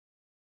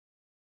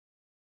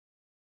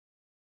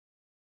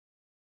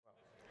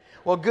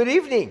Well, good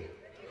evening.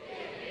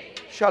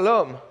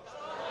 Shalom.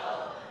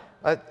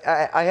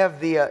 I have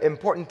the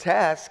important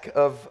task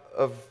of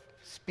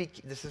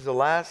speaking. This is the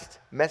last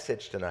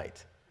message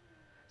tonight.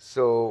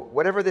 So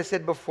whatever they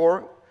said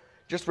before,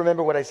 just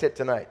remember what I said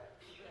tonight.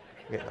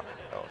 You know,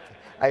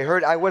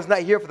 I was not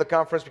here for the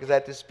conference because I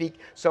had to speak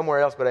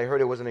somewhere else, but I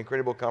heard it was an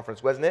incredible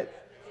conference, wasn't it?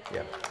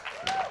 Yeah.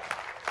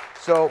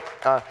 So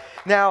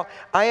now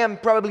I am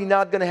probably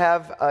not going to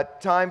have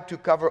time to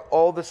cover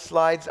all the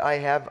slides I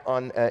have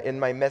on in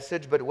my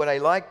message, but what I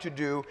like to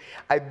do,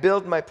 I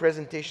build my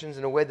presentations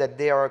in a way that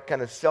they are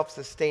kind of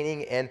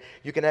self-sustaining and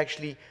you can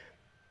actually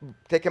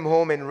take them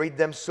home and read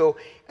them. So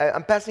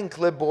I'm passing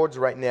clipboards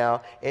right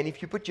now, and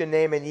if you put your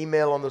name and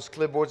email on those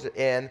clipboards,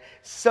 and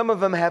some of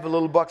them have a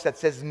little box that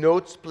says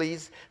notes,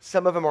 please.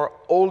 Some of them are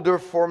older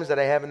forms that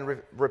I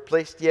haven't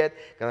replaced yet,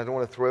 and I don't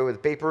want to throw away the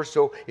paper,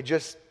 so it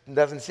just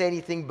doesn't say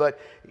anything, but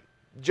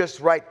just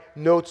write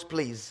notes,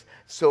 please.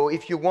 So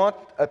if you want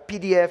a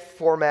PDF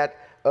format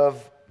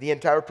of the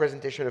entire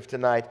presentation of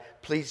tonight,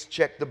 please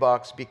check the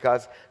box,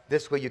 because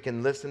this way you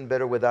can listen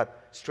better without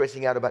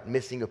stressing out about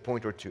missing a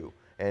point or two.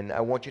 And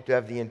I want you to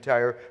have the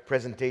entire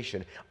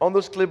presentation. On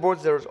those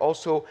clipboards, there's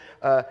also,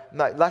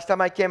 last time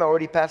I came, I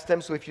already passed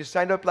them. So if you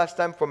signed up last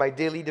time for my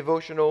daily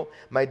devotional,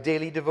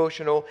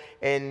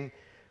 and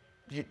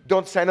you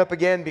don't sign up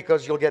again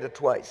because you'll get it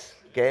twice,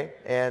 okay?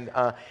 And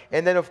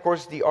then, of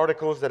course, the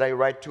articles that I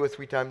write 2 or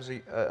 3 times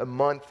a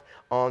month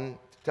on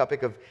the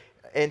topic of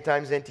end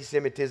times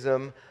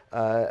anti-Semitism,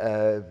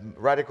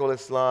 radical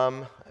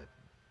Islam,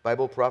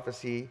 Bible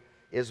prophecy,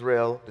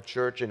 Israel, the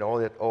church, and all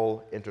that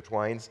all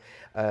intertwines.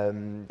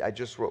 I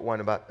just wrote one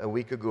about a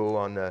week ago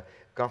on a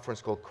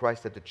conference called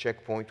Christ at the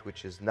Checkpoint,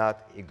 which is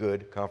not a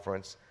good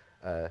conference.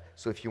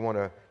 So if you want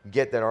to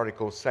get that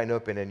article, sign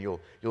up, and then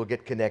you'll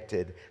get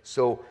connected.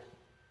 So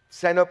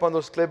sign up on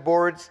those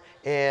clipboards,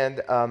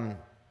 and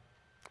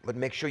but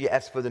make sure you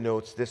ask for the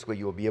notes. This way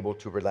you'll be able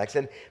to relax.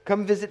 And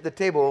come visit the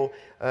table.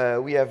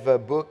 We have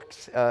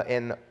books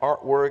and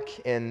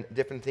artwork and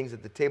different things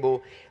at the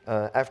table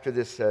after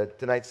this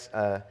tonight's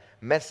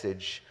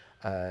message.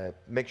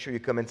 Make sure you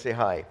come and say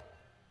hi.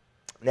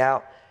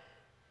 Now,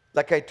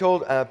 like I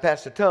told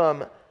Pastor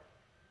Tom,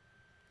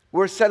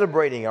 we're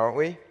celebrating, aren't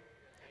we?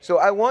 So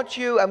I want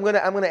you, I'm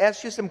gonna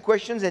ask you some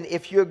questions, and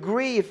if you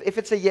agree, if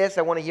it's a yes,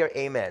 I want to hear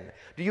amen.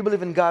 Do you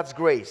believe in God's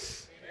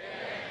grace?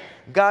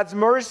 Amen. God's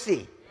mercy?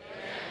 Amen.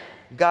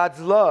 God's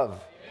love?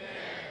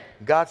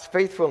 Amen. God's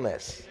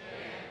faithfulness?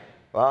 Amen.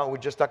 Well, we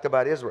just talked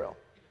about Israel.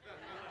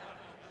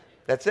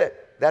 That's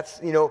it. That's,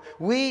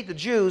 we, the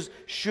Jews,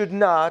 should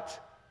not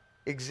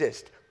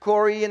exist.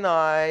 Corey and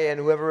I and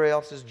whoever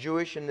else is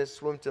Jewish in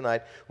this room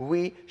tonight,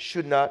 we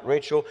should not,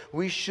 Rachel,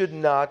 we should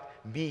not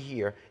be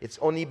here. It's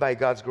only by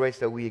God's grace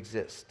that we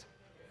exist.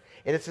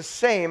 And it's the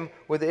same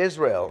with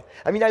Israel.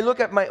 I mean, I look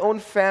at my own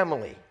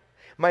family.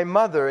 My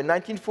mother, in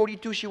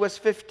 1942, she was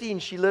 15.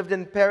 She lived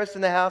in Paris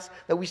in a house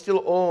that we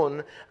still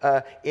own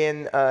on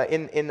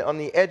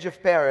the edge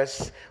of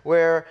Paris,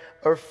 where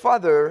her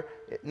father,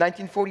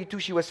 1942,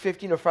 she was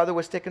 15. Her father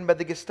was taken by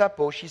the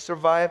Gestapo. She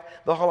survived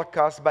the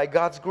Holocaust. By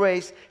God's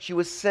grace, she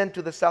was sent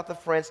to the south of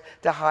France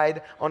to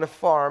hide on a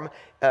farm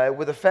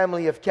with a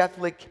family of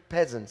Catholic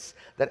peasants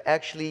that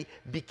actually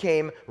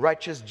became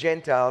righteous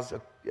Gentiles.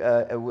 The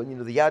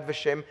Yad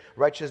Vashem,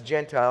 righteous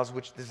Gentiles,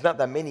 which there's not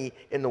that many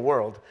in the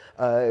world.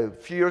 A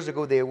few years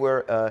ago, they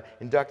were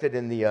inducted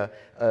in the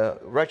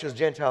Righteous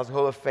Gentiles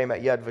Hall of Fame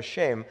at Yad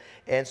Vashem.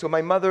 And so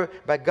my mother,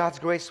 by God's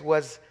grace,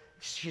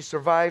 she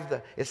survived,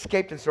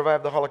 escaped and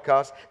survived the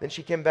Holocaust. Then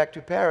she came back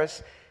to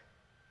Paris,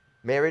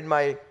 married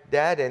my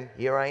dad, and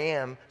here I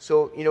am.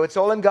 So, it's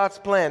all in God's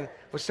plan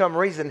for some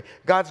reason.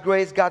 God's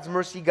grace, God's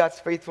mercy, God's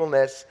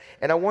faithfulness.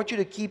 And I want you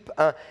to keep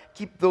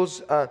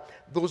those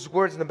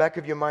words in the back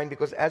of your mind,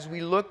 because as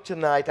we look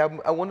tonight, I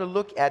want to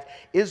look at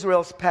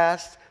Israel's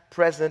past,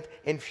 present,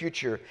 and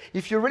future.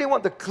 If you really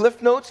want the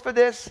cliff notes for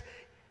this,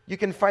 you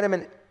can find them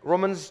in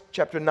Romans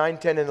chapter 9,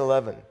 10, and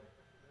 11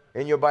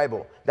 in your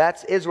Bible.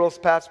 That's Israel's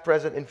past,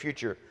 present, and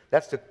future.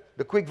 That's the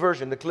quick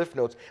version, the cliff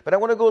notes. But I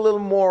want to go a little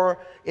more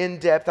in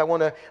depth. I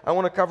want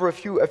to cover a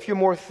few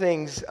more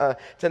things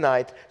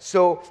tonight.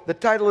 So the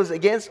title is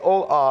Against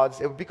All Odds,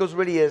 because it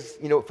really is,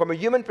 from a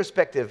human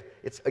perspective,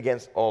 it's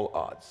against all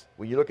odds.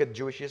 When you look at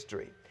Jewish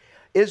history,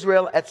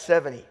 Israel at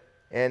 70,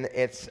 and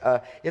it's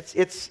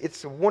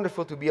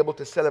wonderful to be able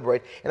to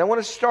celebrate. And I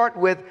want to start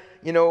with,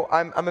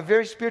 I'm a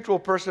very spiritual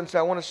person, so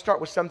I want to start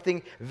with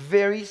something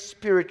very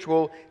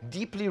spiritual,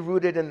 deeply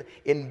rooted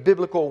in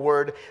biblical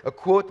word, a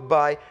quote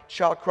by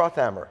Charles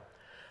Krauthammer.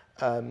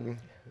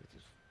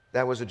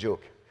 That was a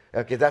joke.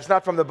 Okay, that's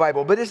not from the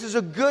Bible, but this is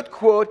a good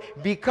quote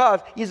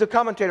because he's a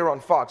commentator on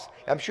Fox.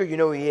 I'm sure you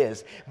know he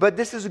is. But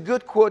this is a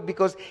good quote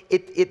because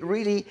it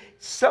really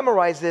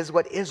summarizes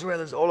what Israel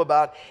is all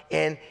about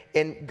and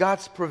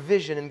God's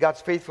provision and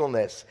God's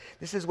faithfulness.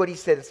 This is what he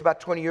said. It's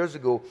about 20 years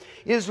ago.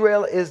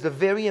 Israel is the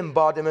very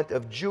embodiment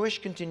of Jewish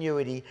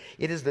continuity.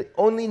 It is the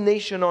only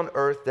nation on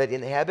earth that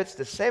inhabits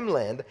the same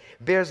land,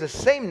 bears the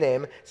same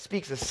name,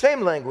 speaks the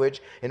same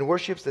language, and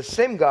worships the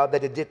same God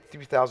that it did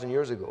 3,000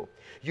 years ago.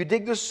 You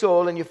dig the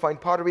soil and you find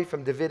pottery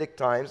from Davidic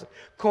times,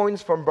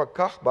 coins from Bar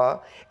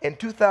Kokhba, and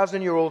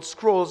 2,000-year-old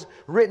scrolls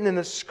written in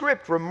a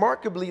script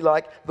remarkably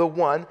like the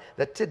one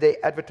that today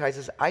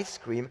advertises ice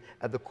cream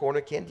at the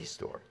corner candy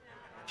store.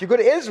 If you go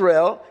to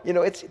Israel, you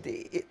know, it's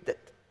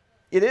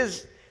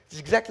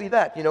exactly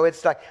that. You know,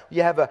 it's like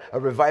you have a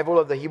revival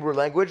of the Hebrew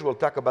language. We'll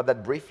talk about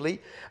that briefly.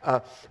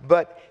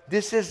 But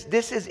this is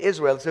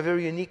Israel. It's a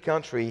very unique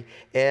country.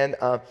 And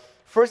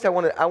first, I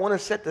want to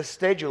set the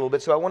stage a little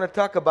bit. So I want to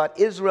talk about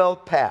Israel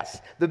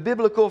past, the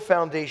biblical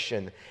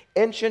foundation.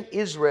 Ancient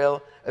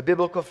Israel, a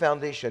biblical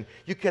foundation.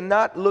 You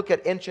cannot look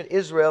at ancient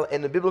Israel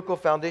and the biblical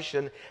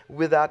foundation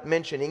without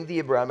mentioning the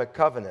Abrahamic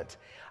covenant.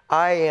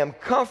 I am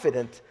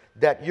confident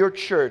that your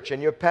church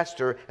and your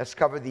pastor has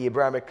covered the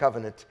Abrahamic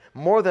covenant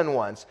more than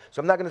once. So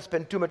I'm not going to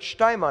spend too much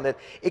time on it,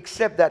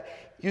 except that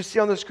you see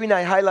on the screen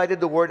I highlighted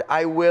the word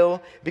I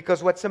will,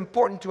 because what's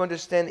important to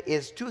understand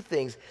is two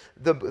things.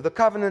 The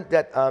covenant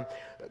that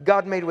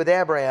God made with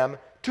Abraham,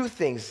 two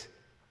things,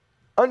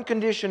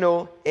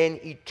 unconditional and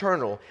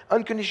eternal.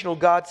 Unconditional,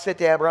 God said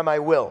to Abraham, I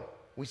will.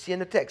 We see in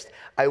the text,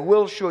 I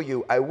will show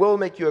you, I will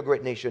make you a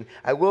great nation,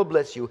 I will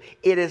bless you.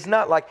 It is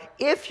not like,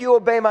 if you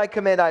obey my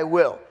command, I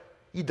will.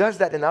 He does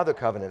that in other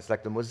covenants,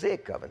 like the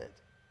Mosaic covenant.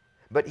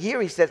 But here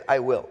he says, I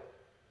will.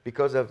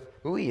 Because of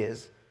who he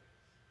is,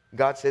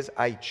 God says,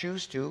 I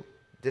choose to,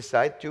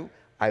 decide to,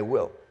 I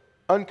will.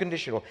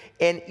 Unconditional.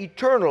 And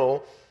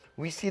eternal,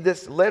 we see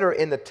this letter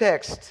in the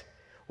text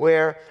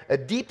where a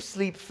deep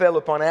sleep fell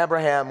upon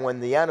Abraham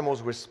when the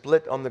animals were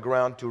split on the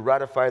ground to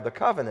ratify the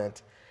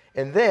covenant.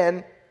 And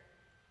then,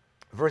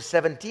 verse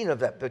 17 of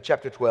that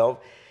chapter 12,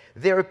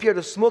 there appeared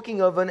a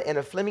smoking oven and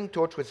a flaming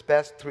torch which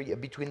passed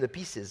between the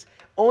pieces.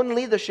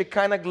 Only the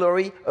Shekinah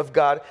glory of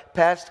God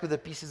passed through the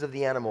pieces of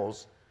the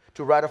animals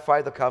to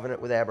ratify the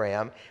covenant with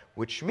Abraham,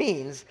 which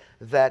means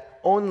that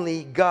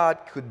only God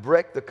could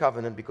break the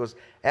covenant because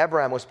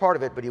Abraham was part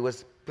of it, but he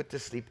was put to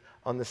sleep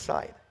on the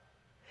side.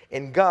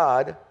 And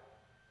God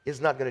is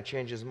not going to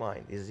change his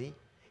mind, is he?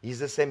 He's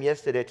the same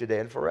yesterday, today,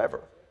 and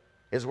forever.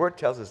 His word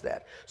tells us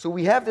that. So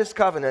we have this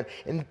covenant,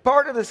 and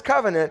part of this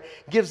covenant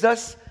gives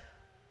us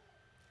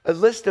a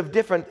list of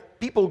different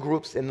people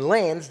groups and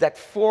lands that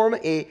form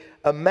a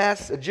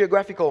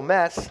geographical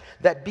mass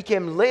that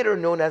became later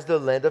known as the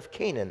land of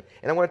Canaan.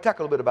 And I want to talk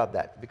a little bit about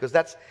that because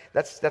that's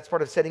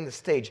part of setting the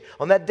stage.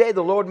 On that day,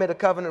 the Lord made a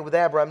covenant with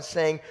Abraham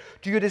saying,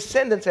 to your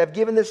descendants I have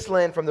given this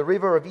land from the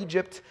river of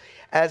Egypt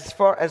as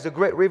far as the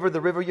great river,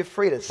 the river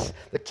Euphrates,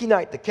 the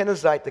Kenite, the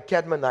Kenizzite, the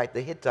Cadmonite,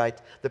 the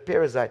Hittite, the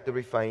Perizzite, the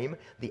Rephaim,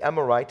 the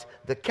Amorite,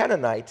 the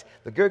Canaanite,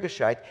 the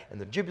Girgashite,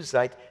 and the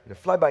Jebusite, and the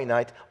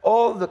Flybyite,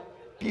 all the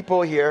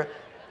people here.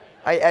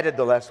 I added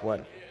the last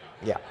one.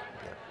 Yeah.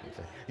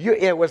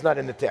 It was not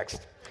in the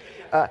text.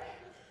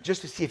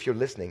 Just to see if you're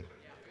listening.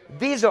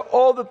 These are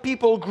all the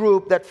people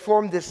group that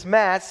form this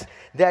mass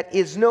that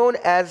is known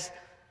as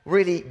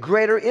really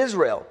Greater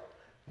Israel.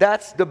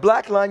 That's the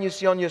black line you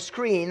see on your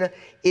screen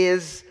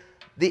is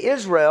the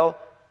Israel,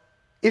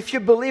 if you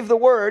believe the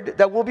word,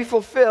 that will be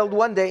fulfilled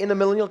one day in the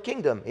millennial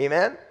kingdom.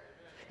 Amen?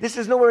 This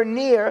is nowhere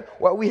near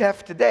what we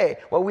have today.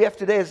 What we have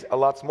today is a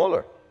lot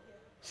smaller.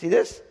 See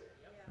this?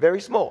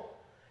 Very small.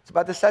 It's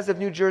about the size of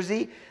New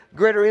Jersey.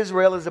 Greater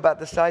Israel is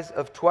about the size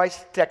of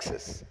twice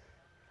Texas.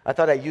 I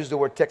thought I used the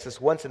word Texas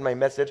once in my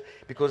message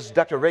because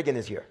Dr. Reagan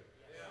is here.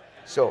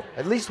 So,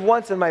 at least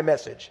once in my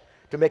message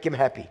to make him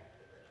happy.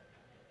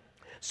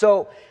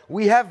 So,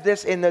 we have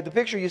this, and the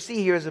picture you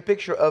see here is a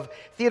picture of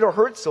Theodor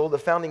Herzl, the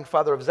founding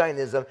father of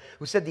Zionism,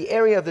 who said the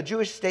area of the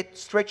Jewish state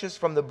stretches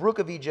from the brook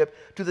of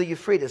Egypt to the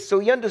Euphrates. So,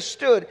 he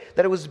understood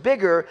that it was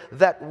bigger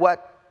than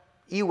what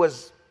he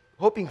was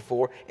hoping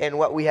for and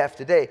what we have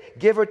today.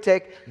 Give or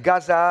take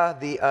Gaza,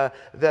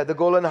 the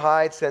Golan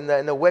Heights, and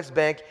the West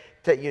Bank.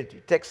 You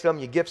take some,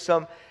 you give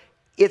some.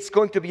 It's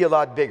going to be a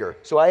lot bigger.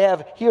 So I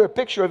have here a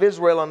picture of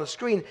Israel on the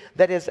screen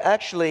that is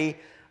actually,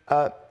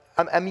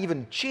 I'm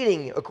even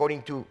cheating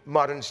according to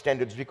modern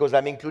standards because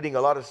I'm including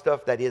a lot of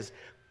stuff that is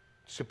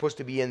supposed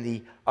to be in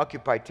the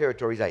occupied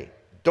territories. I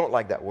don't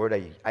like that word.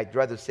 I'd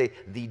rather say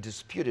the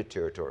disputed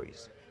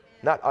territories,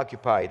 not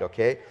occupied,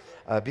 okay?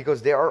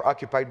 Because they are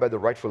occupied by the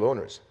rightful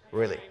owners.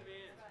 Really.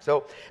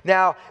 So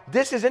now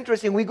this is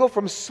interesting. We go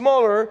from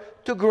smaller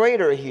to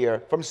greater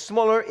here, from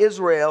smaller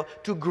Israel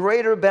to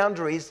greater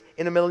boundaries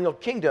in the millennial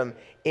kingdom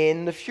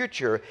in the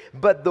future.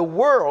 But the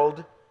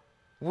world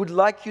would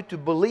like you to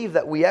believe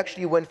that we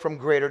actually went from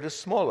greater to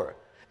smaller.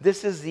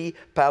 This is the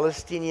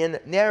Palestinian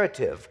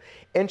narrative.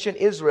 Ancient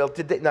Israel,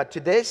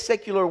 today's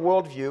secular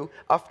worldview,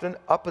 often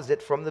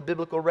opposite from the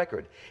biblical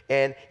record.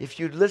 And if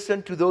you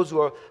listen to those who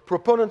are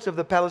proponents of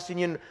the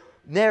Palestinian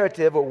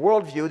narrative or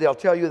worldview, they'll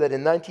tell you that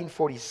in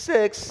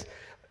 1946,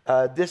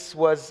 this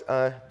was,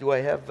 do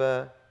I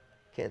have,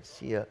 can't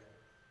see,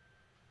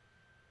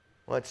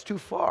 well, it's too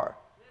far.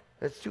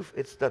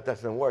 That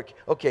doesn't work.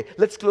 Okay,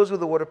 let's close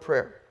with a word of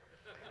prayer.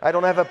 I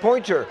don't have a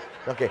pointer.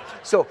 Okay,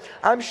 so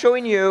I'm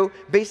showing you,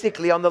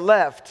 basically on the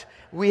left,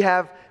 we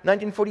have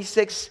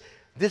 1946,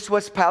 this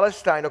was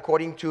Palestine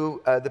according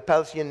to the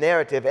Palestinian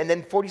narrative. And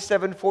then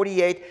 47,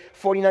 48,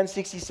 49,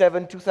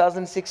 67,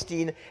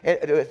 2016,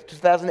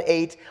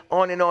 2008,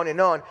 on and on and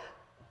on.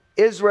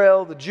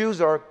 Israel, the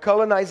Jews are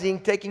colonizing,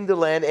 taking the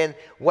land, and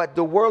what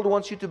the world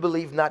wants you to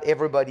believe, not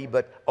everybody,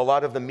 but a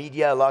lot of the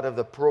media, a lot of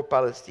the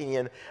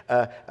pro-Palestinian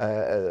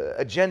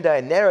agenda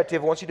and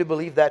narrative wants you to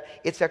believe that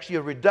it's actually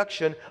a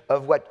reduction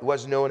of what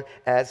was known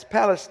as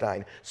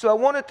Palestine. So I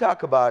want to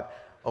talk about,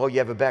 oh, you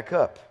have a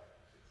backup.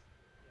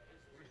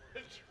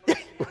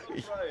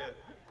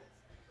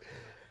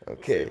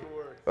 Okay.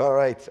 All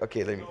right.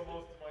 Okay, let me. Most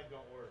of mine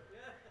don't work.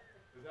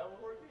 Is that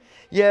one working?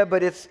 Yeah,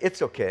 but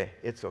it's okay.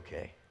 It's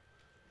okay.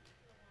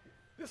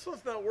 This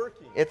one's not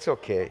working. It's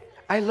okay.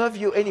 I love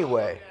you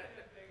anyway.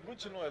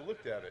 Don't you know I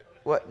looked at it?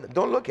 What?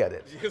 Don't look at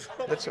it.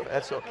 That's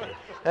okay.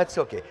 That's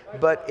okay.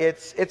 But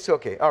it's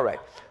okay. All right.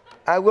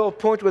 I will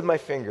point with my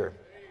finger.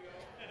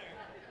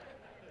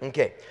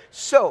 Okay.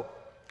 So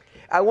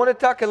I want to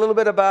talk a little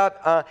bit about,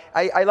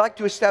 I like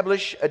to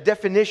establish a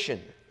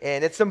definition.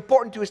 And it's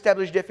important to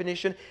establish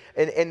definition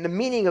and the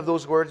meaning of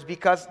those words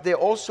because they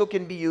also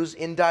can be used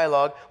in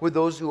dialogue with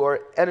those who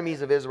are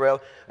enemies of Israel.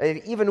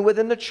 And even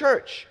within the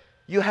church,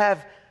 you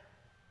have,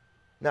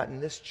 not in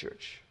this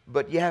church,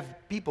 but you have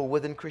people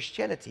within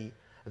Christianity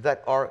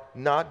that are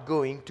not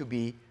going to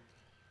be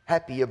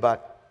happy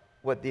about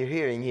what they're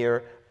hearing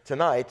here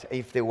tonight.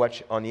 If they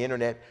watch on the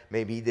internet,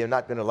 maybe they're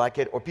not going to like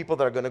it, or people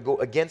that are going to go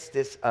against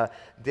this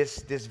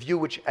view,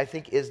 which I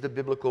think is the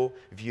biblical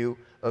view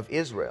of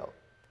Israel.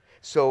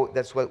 So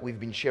that's what we've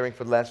been sharing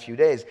for the last few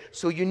days.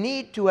 So you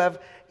need to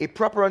have a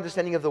proper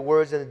understanding of the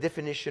words and the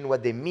definition,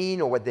 what they mean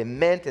or what they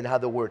meant and how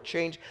the word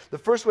changed. The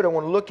first word I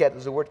want to look at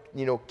is the word,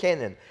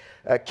 Canaan.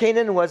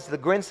 Canaan was the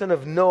grandson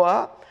of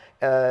Noah,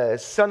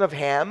 son of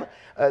Ham.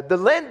 The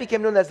land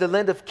became known as the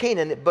land of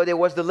Canaan, but it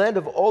was the land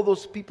of all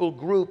those people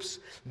groups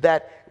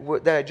that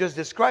I just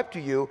described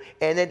to you.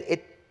 And then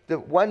the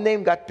one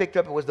name got picked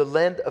up, it was the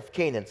land of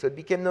Canaan. So it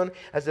became known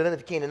as the land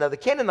of Canaan. Now the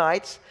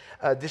Canaanites,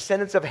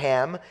 descendants of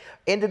Ham,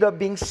 ended up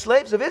being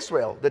slaves of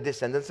Israel, the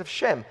descendants of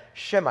Shem,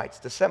 Shemites,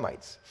 the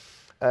Semites.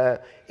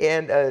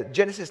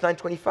 Genesis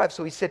 9:25,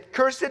 so he said,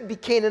 "Cursed be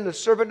Canaan, the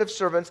servant of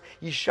servants,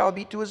 ye shall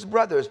be to his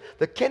brothers."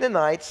 The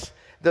Canaanites,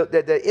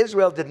 the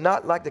Israel did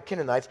not like the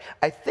Canaanites.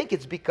 I think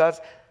it's because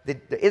the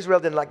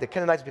Israel didn't like the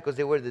Canaanites because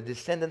they were the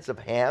descendants of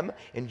Ham,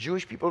 and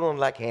Jewish people don't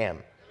like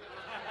ham.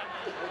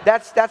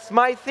 That's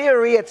my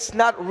theory. It's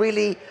not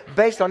really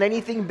based on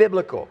anything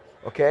biblical,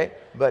 okay?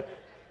 But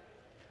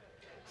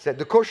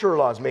the kosher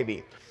laws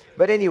maybe.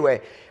 But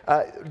anyway,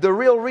 the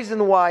real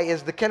reason why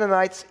is the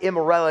Canaanites'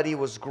 immorality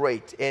was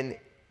great. And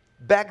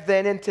back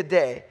then and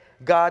today,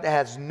 God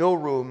has no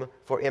room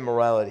for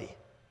immorality.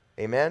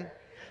 Amen?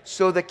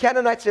 So the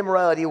Canaanites'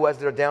 immorality was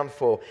their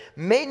downfall.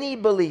 Many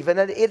believe, and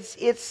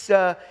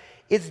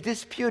it's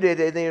disputed,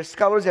 and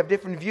scholars have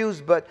different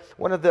views, but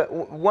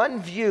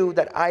one view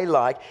that I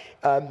like,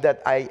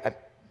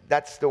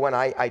 that's the one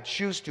I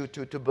choose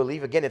to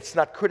believe. Again, it's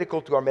not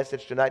critical to our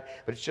message tonight,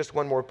 but it's just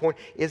one more point,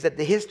 is that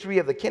the history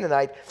of the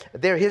Canaanite,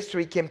 their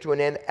history came to an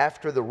end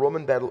after the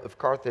Roman battle of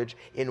Carthage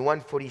in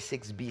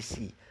 146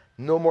 BC.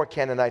 No more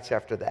Canaanites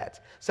after that.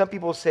 Some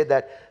people say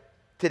that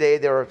today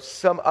there are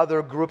some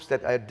other groups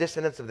that are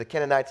descendants of the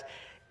Canaanites.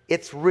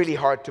 It's really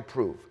hard to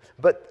prove.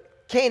 But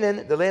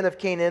Canaan, the land of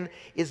Canaan,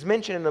 is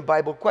mentioned in the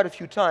Bible quite a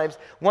few times,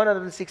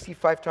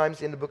 165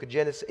 times in the book of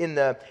Genesis, in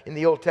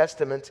the Old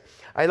Testament.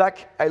 I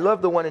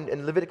love the one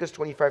in Leviticus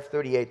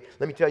 25:38.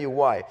 Let me tell you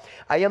why.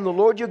 "I am the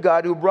Lord your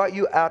God who brought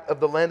you out of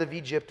the land of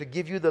Egypt to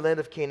give you the land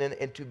of Canaan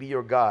and to be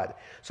your God."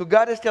 So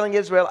God is telling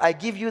Israel, I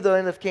give you the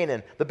land of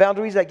Canaan. The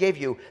boundaries I gave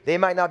you, they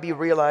might not be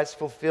realized,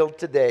 fulfilled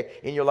today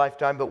in your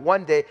lifetime, but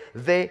one day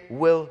they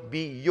will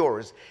be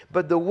yours.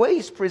 But the way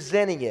he's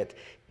presenting it,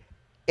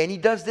 and he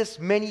does this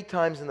many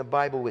times in the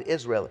Bible with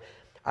Israel.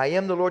 "I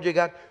am the Lord your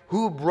God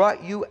who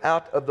brought you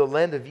out of the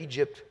land of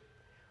Egypt."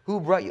 Who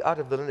brought you out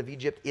of the land of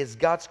Egypt is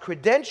God's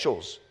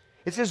credentials.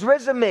 It's his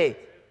resume.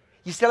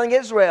 He's telling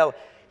Israel,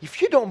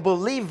 if you don't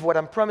believe what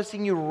I'm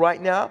promising you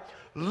right now,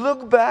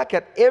 look back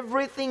at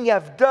everything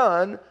you've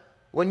done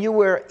when you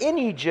were in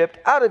Egypt,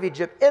 out of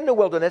Egypt, in the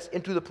wilderness,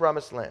 into the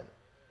promised land.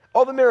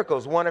 All the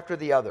miracles, one after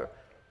the other.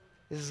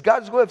 This is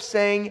God's way of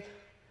saying,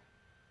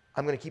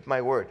 I'm going to keep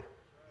my word.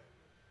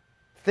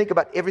 Think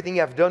about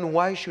everything I've done.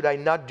 Why should I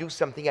not do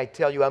something I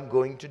tell you I'm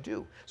going to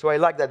do? So I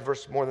like that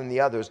verse more than the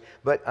others.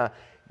 But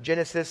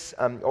Genesis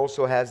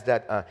also has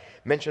that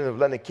mention of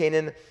land of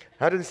Canaan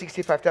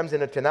 165 times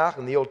in the Tanakh,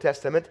 in the Old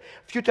Testament,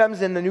 a few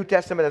times in the New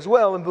Testament as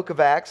well, in the book of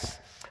Acts.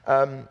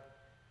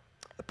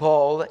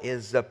 Paul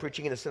is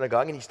preaching in a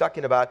synagogue, and he's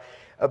talking about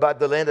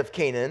the land of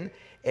Canaan.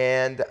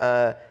 And,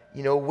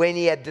 when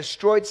he had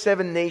destroyed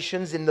 7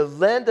 nations in the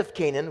land of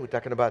Canaan, we're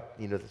talking about,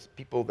 the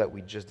people that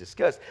we just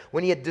discussed.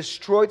 When he had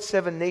destroyed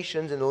 7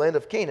 nations in the land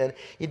of Canaan,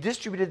 he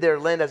distributed their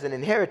land as an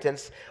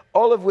inheritance,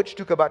 all of which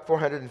took about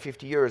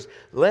 450 years.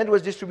 Land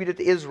was distributed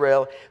to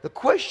Israel. The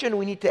question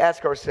we need to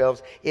ask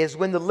ourselves is,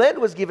 when the land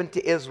was given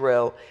to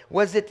Israel,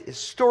 was it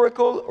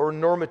historical or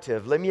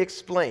normative? Let me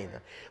explain.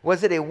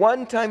 Was it a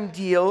one-time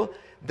deal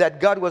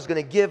that God was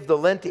going to give the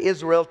land to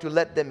Israel to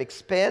let them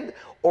expand,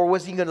 or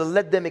was he going to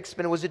let them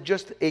expand? Was it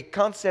just a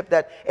concept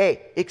that,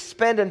 hey,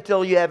 expand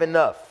until you have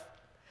enough?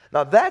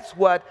 Now that's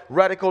what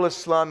radical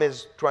Islam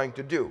is trying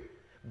to do.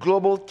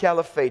 Global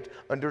caliphate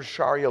under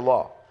Sharia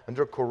law,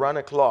 under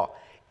Quranic law.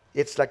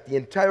 It's like the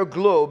entire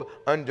globe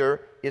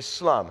under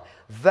Islam.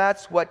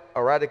 That's what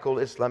a radical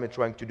Islam is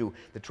trying to do.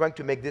 They're trying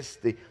to make this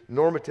the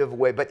normative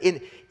way. But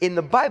in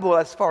the Bible,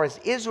 as far as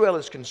Israel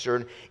is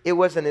concerned, it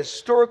was an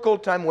historical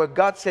time where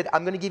God said,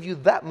 I'm going to give you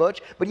that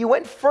much, but he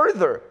went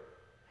further.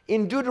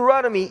 In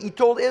Deuteronomy, he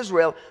told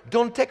Israel,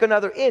 don't take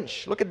another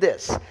inch. Look at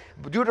this.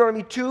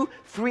 Deuteronomy 2,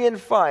 3, and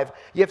 5.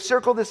 You have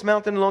circled this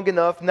mountain long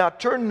enough. Now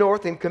turn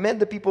north and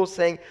command the people,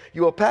 saying,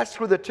 you will pass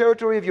through the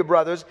territory of your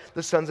brothers,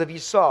 the sons of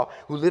Esau,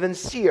 who live in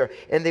Seir,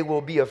 and they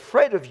will be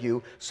afraid of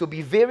you. So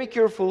be very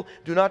careful.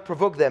 Do not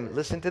provoke them.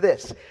 Listen to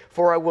this.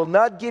 For I will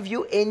not give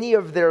you any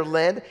of their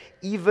land,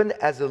 even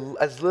as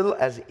little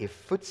as a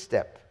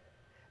footstep,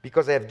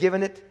 because I've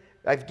given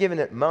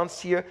it Mount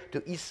Seir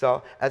to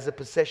Esau as a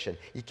possession.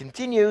 He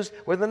continues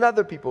with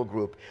another people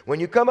group.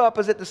 When you come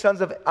opposite the sons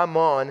of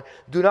Ammon,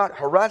 do not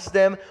harass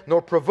them nor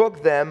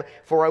provoke them,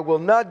 for I will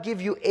not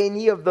give you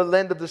any of the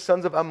land of the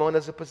sons of Ammon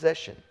as a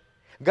possession.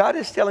 God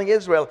is telling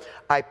Israel,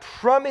 I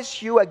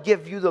promise you I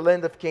give you the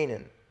land of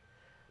Canaan.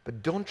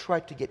 But don't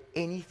try to get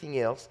anything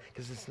else,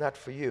 because it's not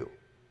for you.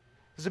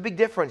 There's a big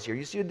difference here.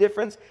 You see a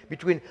difference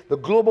between the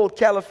global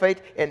caliphate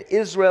and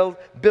Israel's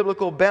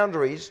biblical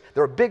boundaries.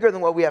 They're bigger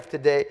than what we have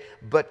today,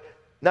 but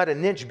not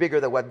an inch bigger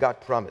than what God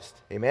promised.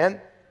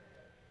 Amen?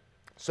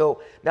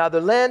 So now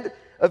the land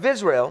of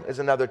Israel is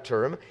another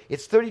term.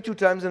 It's 32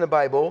 times in the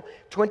Bible,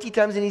 20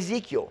 times in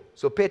Ezekiel.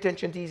 So pay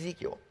attention to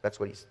Ezekiel. That's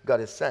what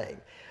God is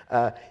saying.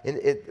 A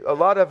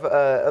lot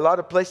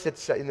of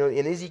places,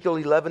 in Ezekiel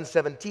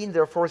 11:17,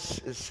 therefore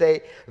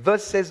say,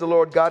 thus says the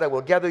Lord God, I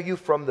will gather you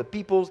from the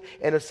peoples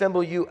and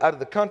assemble you out of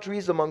the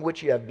countries among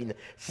which you have been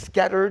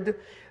scattered,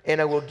 and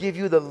I will give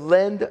you the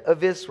land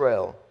of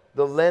Israel.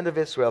 The land of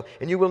Israel.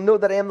 And you will know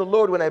that I am the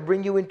Lord when I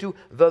bring you into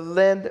the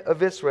land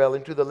of Israel,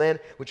 into the land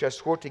which I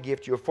swore to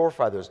give to your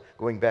forefathers,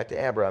 going back to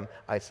Abraham,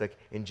 Isaac,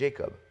 and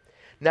Jacob.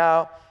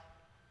 Now,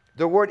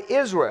 the word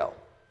Israel,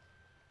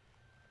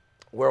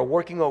 we're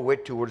working our way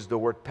towards the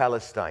word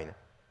Palestine.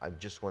 I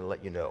just want to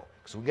let you know,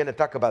 because we're going to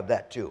talk about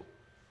that too.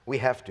 We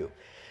have to.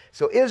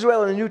 So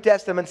Israel in the New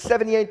Testament,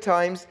 78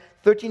 times,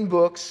 13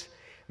 books.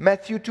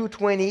 Matthew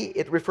 2:20,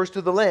 it refers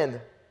to the land.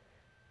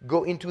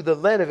 Go into the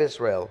land of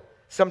Israel.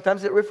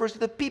 Sometimes it refers to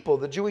the people,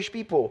 the Jewish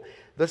people,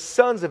 the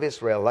sons of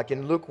Israel, like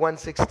in Luke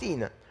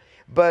 1:16.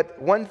 But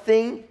one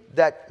thing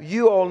that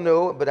you all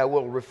know, but I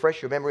will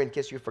refresh your memory in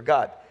case you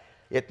forgot,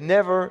 it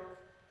never,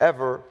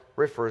 ever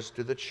refers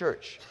to the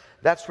church.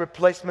 That's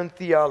replacement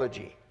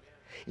theology.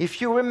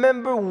 If you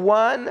remember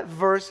one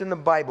verse in the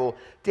Bible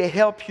to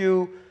help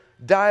you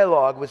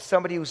dialogue with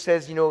somebody who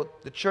says,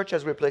 the church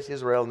has replaced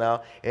Israel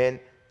now, and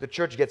the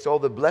church gets all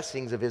the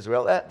blessings of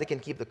Israel, they can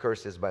keep the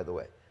curses, by the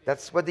way.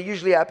 That's what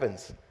usually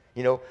happens.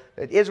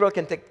 Israel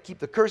can keep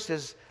the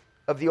curses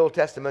of the Old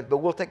Testament, but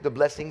we'll take the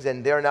blessings,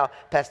 and they're now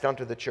passed down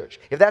to the church.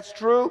 If that's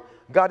true,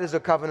 God is a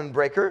covenant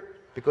breaker,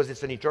 because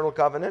it's an eternal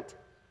covenant,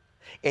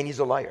 and he's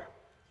a liar.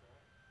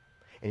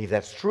 And if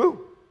that's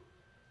true,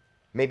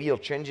 maybe he'll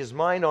change his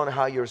mind on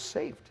how you're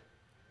saved.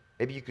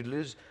 Maybe you could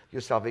lose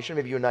your salvation.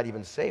 Maybe you're not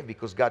even saved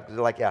because God is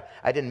like, yeah,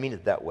 I didn't mean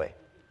it that way.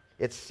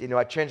 It's,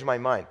 I changed my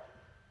mind.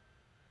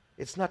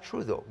 It's not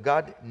true, though.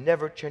 God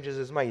never changes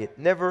his mind. It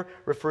never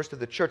refers to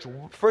the church.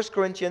 1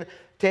 Corinthians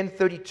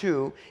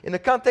 10:32, in the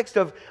context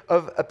of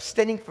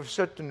abstaining from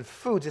certain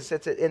foods,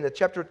 it's in the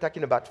chapter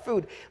talking about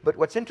food, but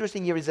what's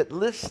interesting here is it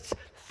lists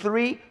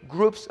 3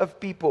 groups of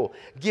people.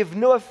 Give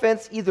no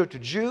offense either to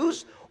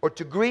Jews or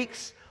to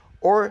Greeks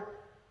or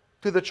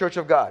to the church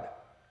of God.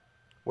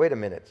 Wait a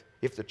minute.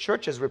 If the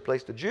church has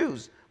replaced the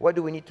Jews, why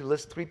do we need to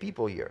list 3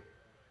 people here?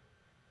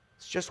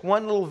 It's just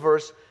one little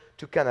verse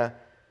to kind of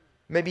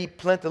maybe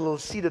plant a little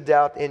seed of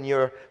doubt in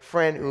your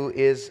friend who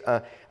is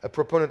a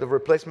proponent of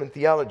replacement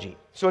theology.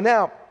 So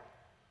now,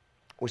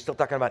 we're still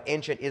talking about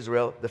ancient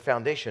Israel, the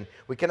foundation.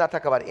 We cannot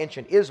talk about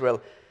ancient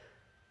Israel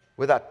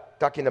without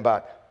talking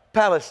about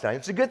Palestine.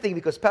 It's a good thing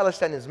because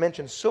Palestine is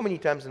mentioned so many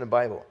times in the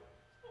Bible.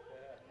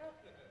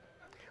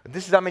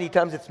 This is how many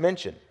times it's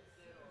mentioned.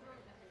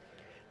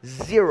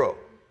 0,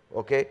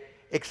 okay?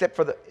 Except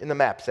for in the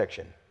map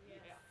section.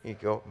 You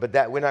go. But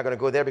we're not going to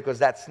go there because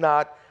that's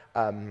not...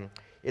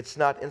 It's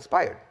not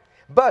inspired.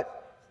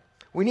 But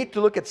we need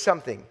to look at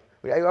something.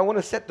 I want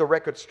to set the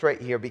record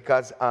straight here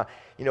because,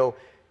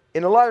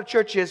 in a lot of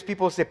churches,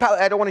 people say,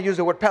 I don't want to use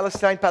the word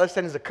Palestine.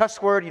 Palestine is a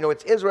cuss word.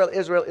 It's Israel,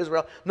 Israel,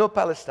 Israel. No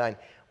Palestine.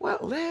 Well,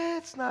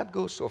 let's not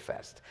go so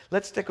fast.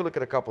 Let's take a look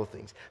at a couple of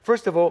things.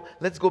 First of all,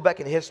 let's go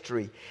back in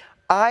history.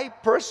 I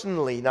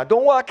personally, now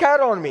don't walk out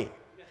on me.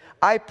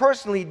 I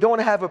personally don't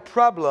have a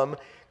problem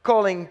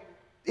calling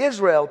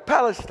Israel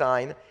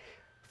Palestine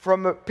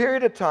from a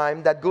period of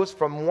time that goes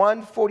from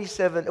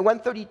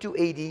 132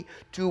 AD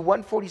to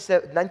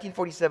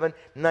 1947,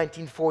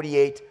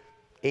 1948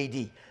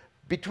 AD.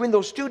 Between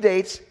those two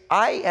dates,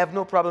 I have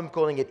no problem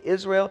calling it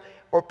Israel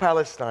or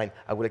Palestine.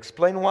 I will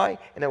explain why,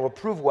 and I will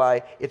prove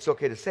why it's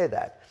okay to say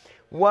that.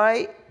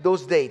 Why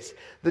those dates?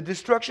 The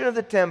destruction of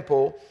the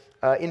temple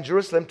in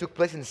Jerusalem took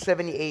place in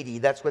 70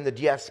 AD. That's when the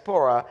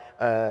diaspora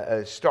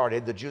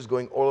started, the Jews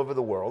going all over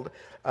the world.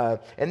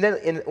 And then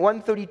in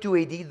 132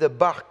 AD, the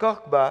Bar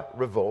Kokhba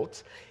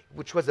revolt,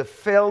 which was a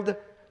failed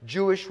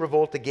Jewish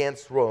revolt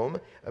against Rome.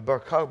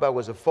 Bar Kokhba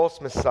was a false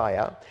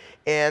messiah.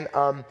 And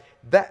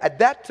at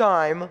that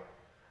time,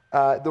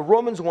 the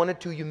Romans wanted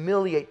to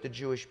humiliate the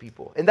Jewish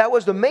people. And that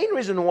was the main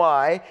reason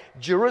why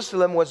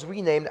Jerusalem was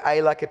renamed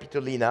Aila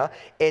Capitolina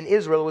and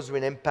Israel was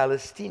renamed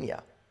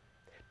Palestina,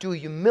 to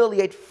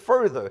humiliate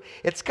further.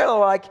 It's kind of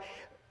like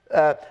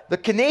the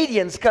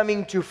Canadians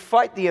coming to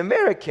fight the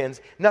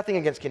Americans. Nothing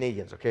against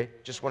Canadians, okay?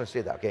 Just want to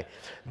say that, okay?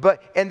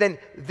 And then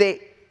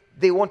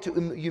they want to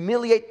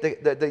humiliate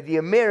the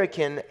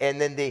American, and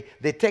then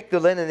they take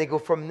the land and they go,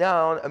 from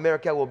now on,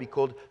 America will be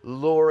called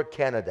Lower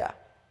Canada.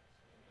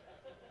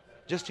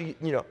 Just to,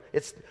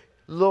 it's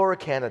Lower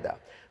Canada.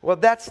 Well,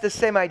 that's the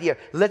same idea.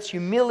 Let's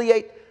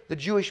humiliate the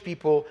Jewish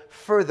people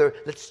further.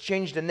 Let's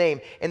change the name.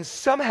 And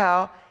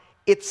somehow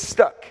it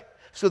stuck.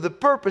 So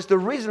the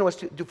reason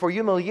was for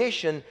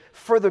humiliation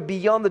further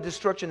beyond the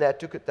destruction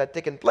that had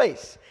taken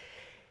place.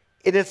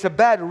 It's a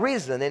bad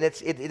reason, and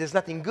it is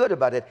nothing good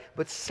about it,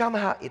 but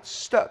somehow it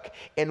stuck.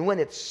 And when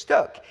it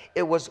stuck,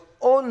 it was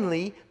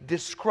only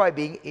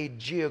describing a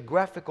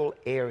geographical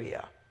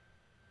area.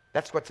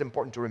 That's what's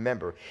important to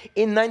remember.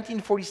 In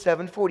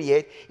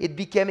 1947-48, it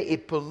became a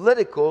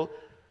political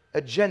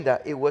agenda.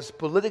 It was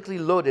politically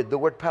loaded, the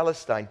word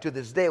Palestine, to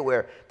this day,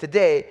 where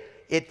today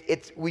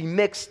we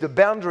mix the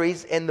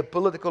boundaries and the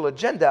political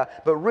agenda,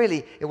 but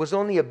really it was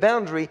only a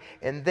boundary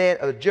and then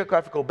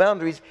geographical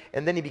boundaries,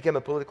 and then it became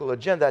a political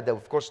agenda that,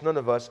 of course, none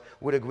of us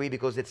would agree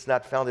because it's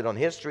not founded on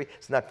history,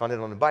 it's not founded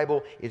on the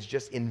Bible, it's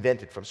just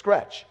invented from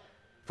scratch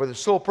for the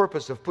sole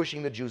purpose of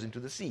pushing the Jews into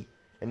the sea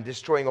and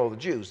destroying all the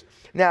Jews.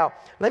 Now,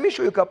 let me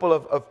show you a couple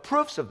of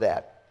proofs of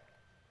that.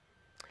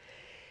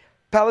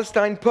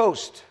 Palestine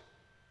Post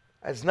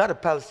is not a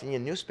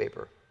Palestinian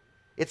newspaper.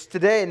 It's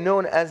today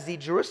known as the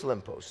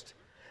Jerusalem Post.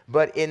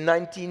 But in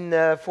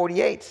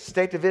 1948,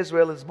 State of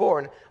Israel is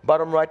born.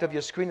 Bottom right of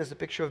your screen is a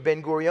picture of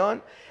Ben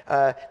Gurion.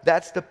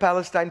 That's the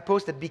Palestine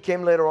Post that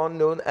became later on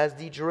known as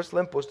the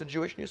Jerusalem Post, a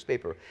Jewish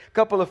newspaper. A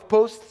couple of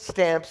post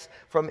stamps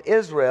from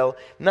Israel.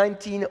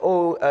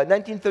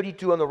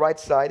 1932 on the right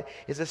side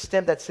is a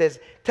stamp that says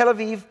Tel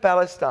Aviv,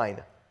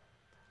 Palestine.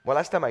 Well,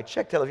 last time I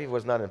checked, Tel Aviv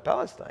was not in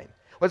Palestine.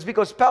 Well, it's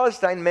because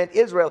Palestine meant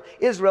Israel.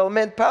 Israel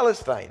meant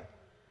Palestine.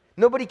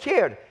 Nobody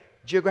cared.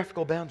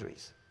 Geographical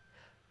boundaries.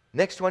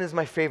 Next one is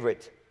my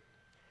favorite.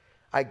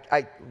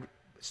 I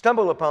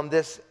stumbled upon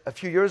this a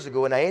few years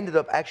ago, and I ended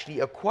up actually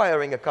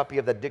acquiring a copy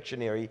of that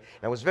dictionary.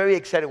 And I was very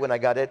excited when I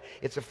got it.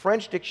 It's a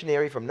French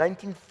dictionary from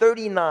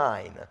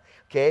 1939,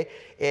 okay?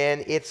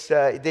 And it's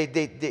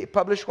they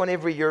publish one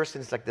every year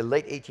since like the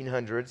late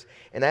 1800s,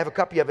 and I have a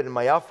copy of it in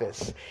my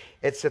office.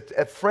 It's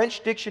a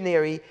French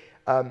dictionary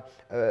from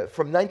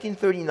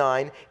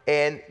 1939,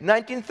 and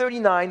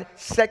 1939,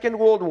 Second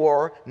World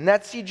War,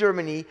 Nazi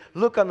Germany.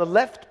 Look on the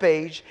left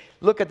page.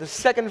 Look at the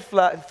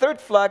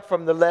third flag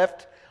from the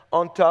left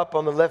on top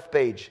on the left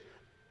page.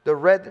 The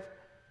red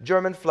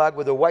German flag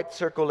with a white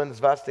circle and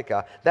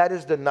swastika. That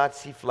is the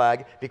Nazi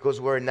flag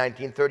because we're in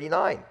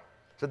 1939.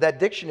 So that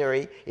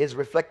dictionary is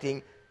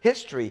reflecting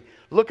history.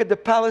 Look at the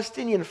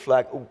Palestinian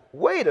flag.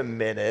 Wait a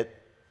minute.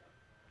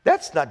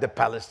 That's not the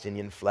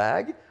Palestinian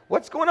flag.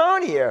 What's going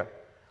on here?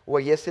 Well,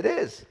 yes, it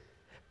is.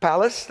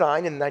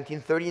 Palestine in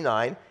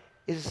 1939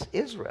 is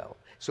Israel.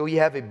 So you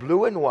have a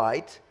blue and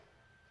white,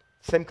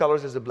 same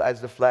colors as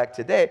the flag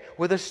today,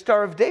 with a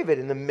Star of David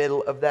in the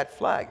middle of that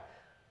flag.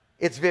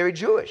 It's very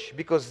Jewish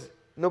because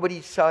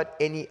nobody saw it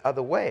any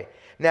other way.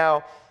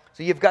 Now,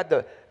 so you've got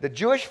the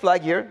Jewish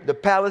flag here, the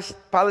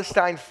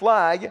Palestine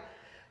flag.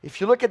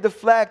 If you look at the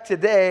flag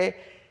today,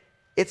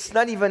 it's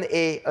not even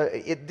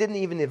it didn't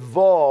even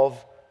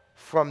evolve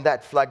from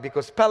that flag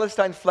because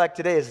Palestine flag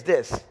today is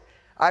this.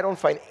 I don't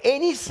find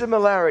any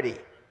similarity.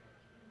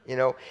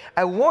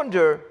 I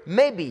wonder,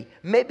 maybe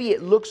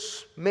it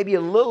looks maybe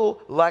a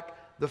little like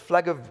the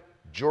flag of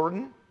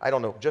Jordan. I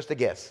don't know, just a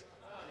guess.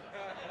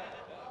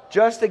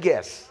 Just a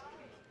guess.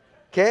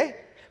 Okay?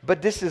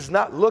 But this is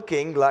not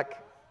looking like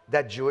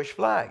that Jewish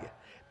flag.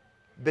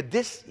 But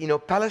this,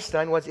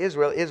 Palestine was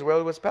Israel,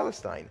 Israel was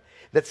Palestine.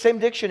 That same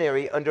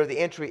dictionary, under the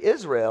entry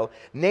Israel,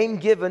 name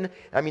given,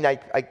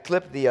 I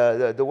clipped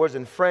the words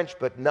in French,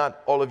 but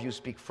not all of you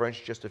speak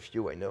French, just a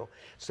few I know.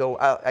 So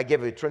I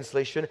gave a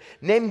translation.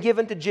 Name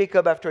given to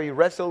Jacob after he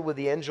wrestled with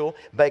the angel,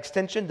 by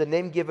extension, the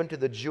name given to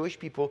the Jewish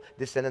people,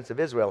 descendants of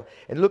Israel.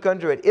 And look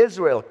under it,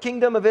 Israel,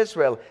 kingdom of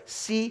Israel,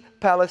 see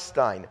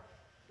Palestine.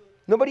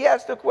 Nobody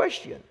asked a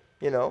question,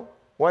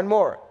 One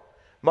more.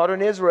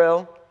 Modern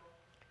Israel,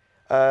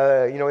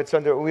 it's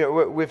under,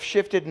 we've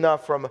shifted now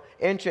from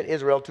ancient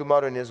Israel to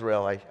modern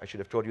Israel. I should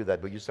have told you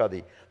that, but you saw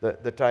the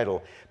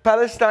title.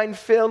 Palestine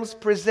Films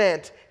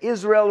present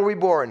Israel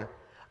Reborn.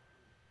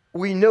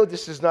 We know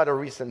this is not a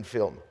recent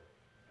film,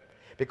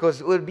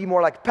 because it would be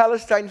more like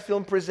Palestine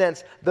Film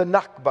presents the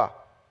Nakba,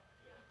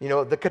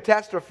 the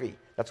catastrophe.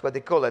 That's what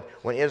they call it,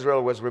 when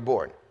Israel was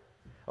reborn.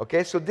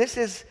 Okay, so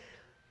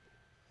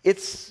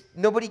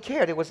nobody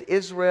cared. It was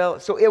Israel.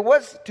 So it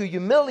was to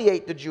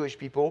humiliate the Jewish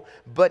people,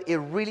 but it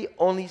really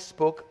only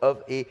spoke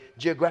of a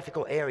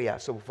geographical area.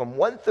 So from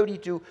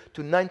 132 to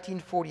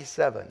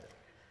 1947,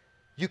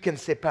 you can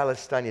say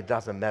Palestine, it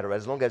doesn't matter,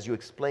 as long as you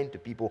explain to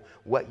people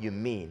what you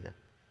mean.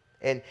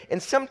 And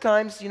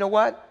sometimes, you know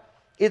what?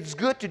 It's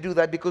good to do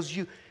that, because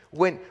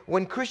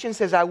when Christian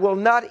says, I will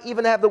not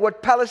even have the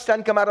word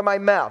Palestine come out of my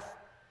mouth,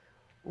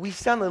 we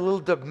sound a little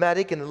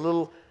dogmatic and a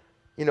little,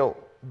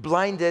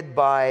 blinded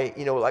by,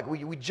 like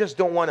we just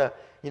don't want to,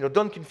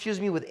 don't confuse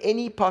me with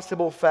any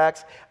possible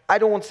facts. I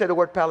don't want to say the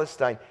word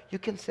Palestine. You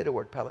can say the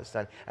word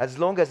Palestine as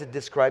long as it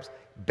describes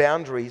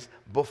boundaries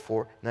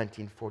before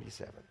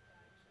 1947.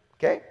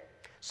 Okay?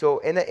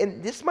 So,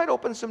 and this might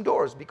open some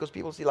doors, because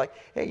people see like,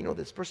 hey,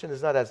 this person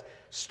is not as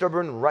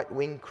stubborn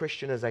right-wing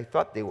Christian as I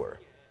thought they were.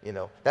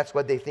 That's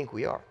what they think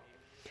we are.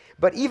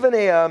 But even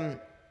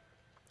in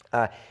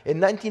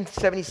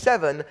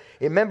 1977,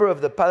 a member of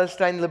the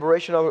Palestine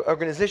Liberation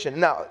Organization.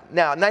 Now,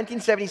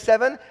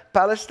 1977,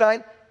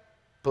 Palestine,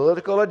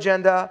 political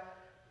agenda,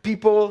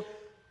 people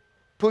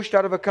pushed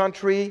out of a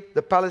country,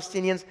 the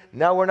Palestinians.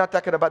 Now we're not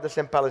talking about the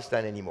same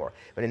Palestine anymore.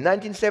 But in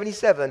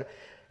 1977,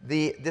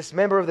 this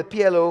member of the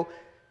PLO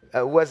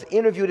was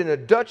interviewed in a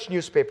Dutch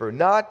newspaper,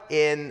 not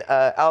in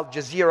Al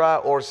Jazeera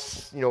or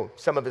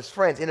some of his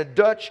friends, in a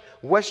Dutch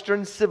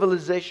Western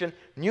civilization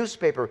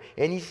newspaper.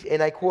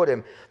 And I quote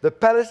him, "The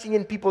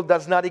Palestinian people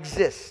does not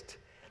exist.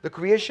 The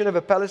creation of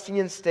a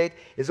Palestinian state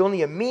is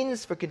only a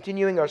means for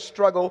continuing our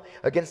struggle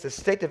against the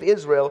state of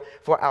Israel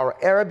for our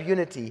Arab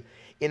unity.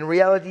 In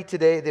reality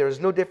today, there is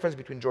no difference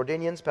between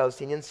Jordanians,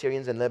 Palestinians,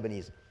 Syrians, and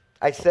Lebanese."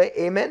 I say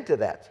amen to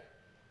that.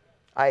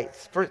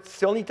 It's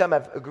the only time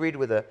I've agreed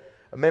with a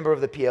member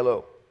of the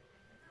PLO.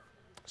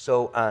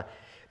 So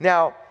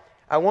now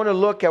I want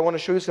to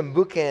show you some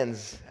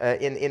bookends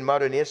in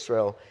modern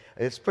Israel.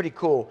 It's pretty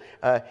cool.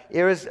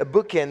 Here is a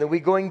bookend, and we're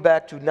going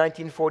back to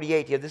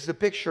 1948 here. This is a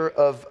picture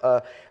of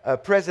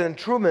President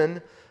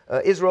Truman,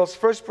 Israel's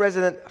first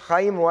president,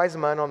 Chaim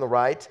Weizmann on the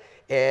right,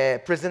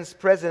 presents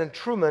President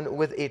Truman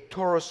with a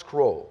Torah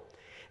scroll.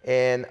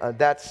 And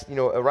that's,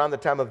 around the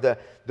time of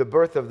the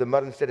birth of the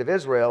modern state of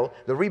Israel,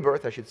 the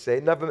rebirth, I should say.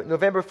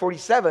 November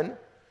 47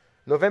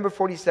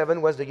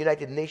 was the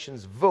United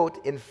Nations vote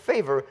in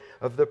favor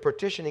of the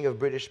partitioning of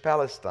British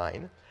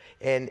Palestine.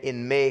 And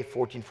in May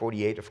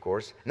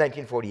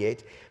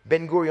 1948,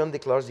 Ben-Gurion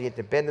declares the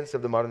independence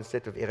of the modern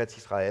state of Eretz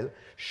Israel.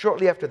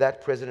 Shortly after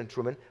that, President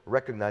Truman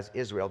recognized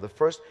Israel, the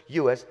first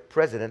U.S.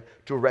 president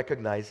to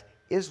recognize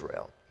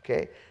Israel.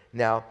 Okay?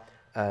 Now,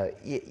 I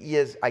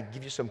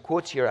give you some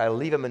quotes here. I'll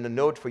leave them in the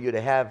note for you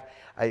to have.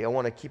 I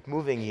want to keep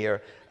moving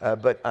here,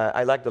 but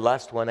I like the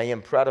last one. I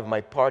am proud of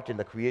my part in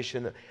the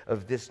creation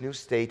of this new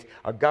state.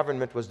 Our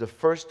government was the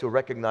first to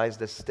recognize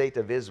the state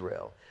of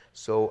Israel.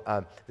 So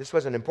this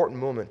was an important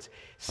moment.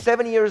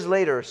 7 years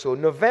later, so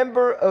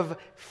November of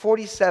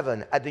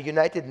 47, at the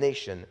United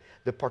Nations,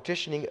 the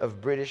partitioning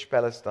of British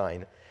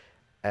Palestine,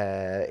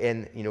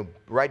 and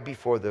right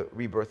before the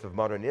rebirth of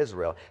modern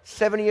Israel.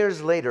 7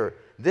 years later,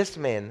 this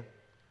man,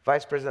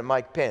 Vice President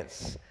Mike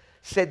Pence,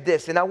 said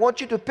this, and I want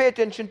you to pay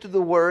attention to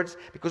the words,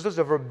 because those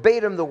are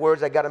verbatim the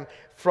words. I got them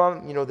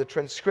from the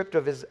transcript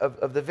of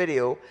the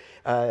video,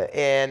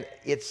 and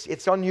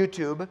it's on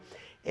YouTube,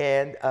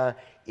 and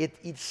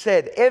it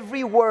said,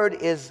 every word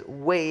is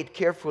weighed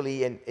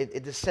carefully, and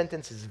the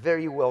sentence is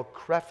very well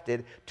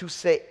crafted to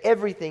say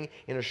everything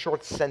in a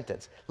short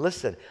sentence.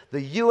 Listen,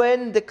 the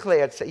UN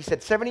declared, he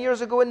said 70 years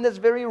ago in this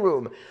very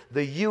room,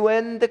 the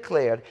UN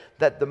declared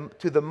that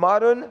to the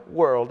modern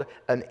world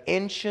an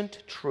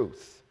ancient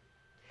truth,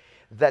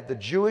 that the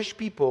Jewish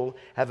people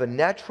have a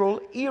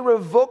natural,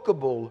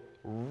 irrevocable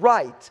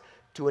right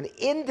to an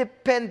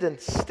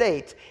independent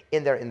state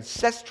in their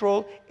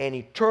ancestral and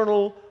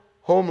eternal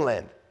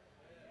homeland.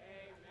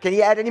 Can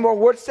you add any more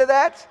words to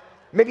that?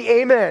 Maybe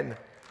amen,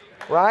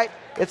 right?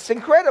 It's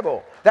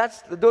incredible.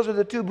 Those are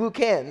the two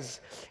bookends.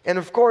 And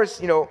of course,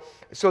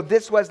 so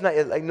this was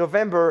like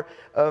November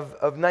of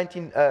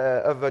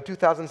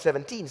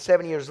 2017,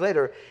 7 years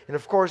later. And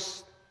of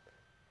course,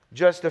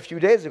 just a few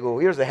days ago,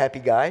 here's a happy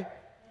guy.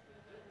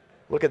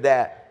 Look at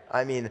that.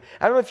 I mean,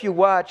 I don't know if you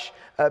watch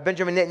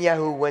Benjamin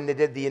Netanyahu when they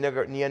did the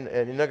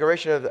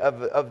inauguration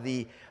of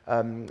the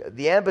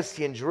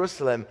embassy in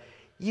Jerusalem.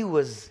 He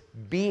was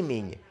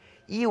beaming.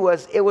 It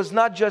was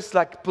not just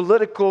like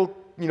political,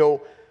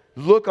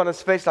 look on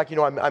his face, like,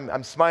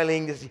 I'm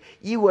smiling.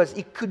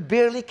 He could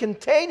barely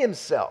contain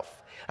himself.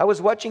 I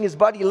was watching his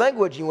body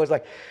language. He was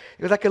like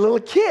a little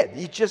kid.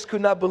 He just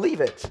could not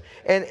believe it.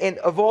 And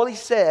of all he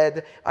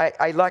said,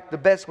 I liked the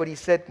best what he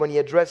said when he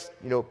addressed,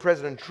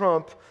 President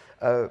Trump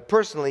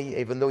personally,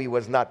 even though he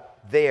was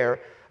not there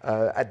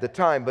at the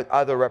time, but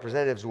other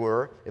representatives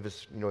were. It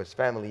was, his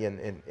family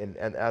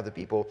and other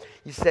people.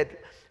 He said,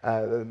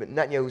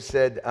 Netanyahu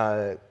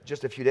said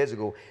just a few days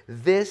ago,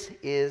 this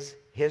is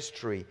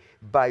history.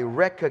 By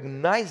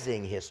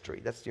recognizing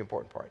history, that's the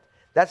important part.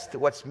 That's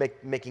what's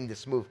making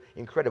this move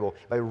incredible.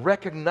 By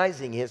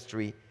recognizing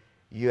history,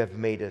 you have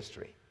made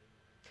history.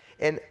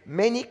 And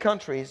many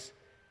countries,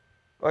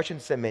 or I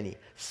shouldn't say many,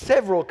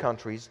 several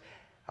countries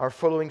are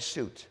following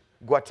suit.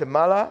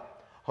 Guatemala,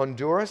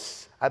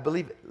 Honduras, I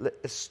believe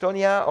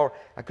Estonia, or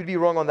I could be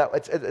wrong on that.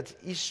 It's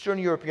Eastern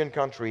European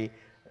country,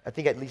 I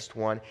think at least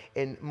one,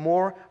 and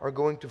more are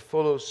going to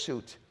follow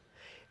suit.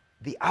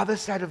 The other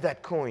side of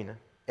that coin,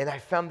 and I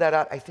found that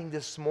out, I think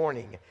this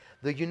morning,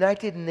 the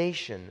United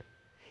Nations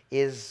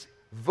is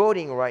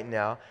voting right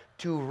now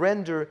to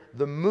render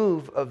the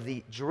move of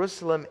the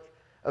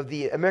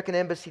American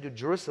embassy to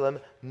Jerusalem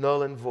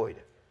null and void.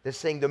 They're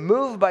saying the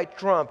move by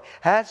Trump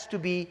has to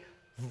be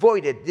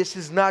voided. This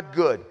is not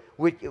good.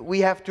 We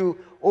have to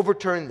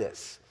overturn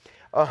this.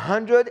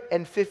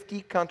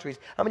 150 countries.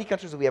 How many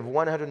countries do we have?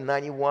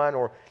 191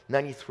 or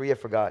 93, I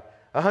forgot.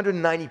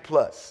 190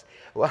 plus.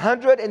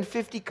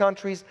 150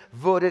 countries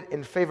voted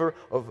in favor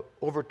of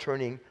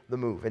overturning the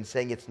move and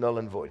saying it's null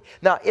and void.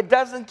 Now, it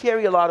doesn't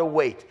carry a lot of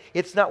weight.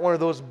 It's not one of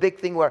those big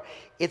things where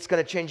it's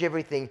going to change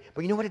everything.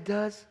 But you know what it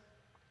does?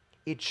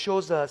 It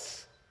shows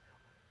us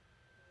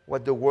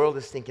what the world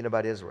is thinking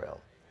about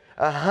Israel.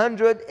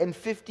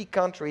 150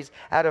 countries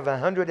out of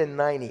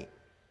 190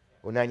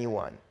 or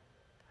 91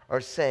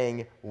 are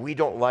saying, we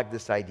don't like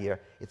this idea.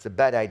 It's a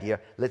bad idea.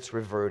 Let's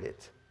revert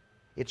it.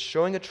 It's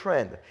showing a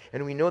trend.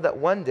 And we know that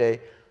one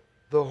day,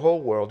 the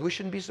whole world, we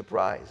shouldn't be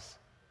surprised.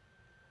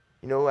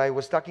 I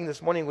was talking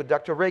this morning with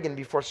Dr. Reagan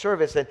before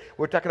service, and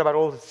we're talking about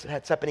all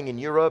that's happening in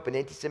Europe and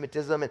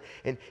anti-Semitism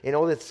and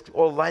all that's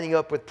all lining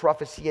up with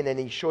prophecy. And then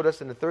he showed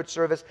us in the third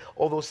service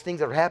all those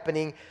things that are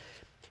happening.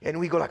 And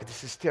we go like,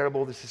 this is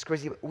terrible, this is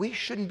crazy. But we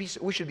should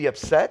be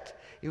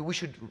upset. We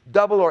should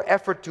double our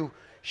effort to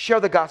share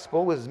the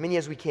gospel with as many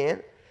as we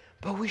can.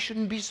 But we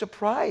shouldn't be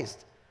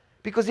surprised.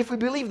 Because if we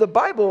believe the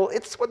Bible,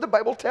 it's what the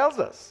Bible tells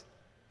us.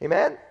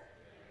 Amen?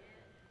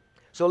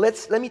 So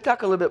let me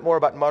talk a little bit more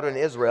about modern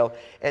Israel,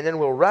 and then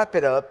we'll wrap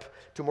it up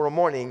tomorrow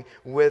morning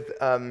with,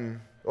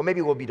 or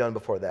maybe we'll be done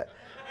before that,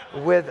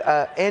 with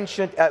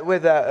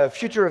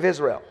future of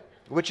Israel,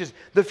 which is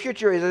the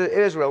future is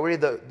Israel. Really,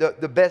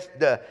 the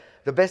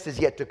best is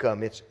yet to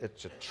come. It's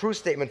a true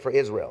statement for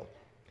Israel.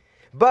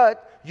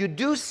 But you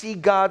do see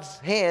God's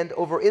hand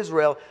over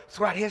Israel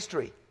throughout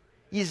history.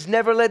 He's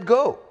never let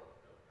go.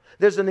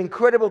 There's an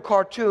incredible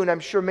cartoon.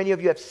 I'm sure many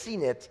of you have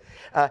seen it.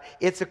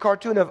 It's a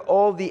cartoon of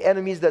all the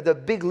enemies, the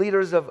big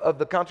leaders of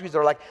the countries.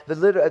 Are like the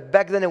leader.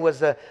 Back then it was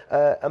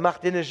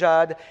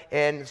Ahmadinejad,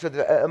 and so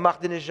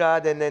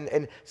Ahmadinejad,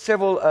 and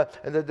several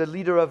the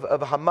leader of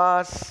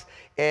Hamas,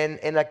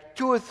 and like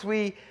 2 or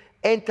 3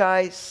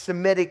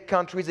 anti-Semitic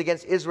countries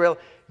against Israel,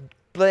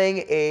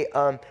 playing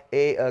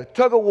a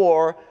tug of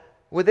war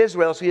with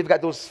Israel. So you've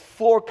got those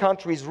 4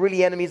 countries,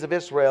 really enemies of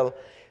Israel,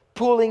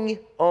 pulling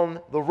on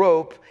the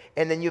rope,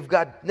 and then you've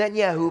got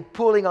Netanyahu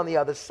pulling on the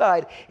other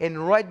side, and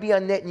right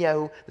behind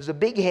Netanyahu, there's a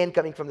big hand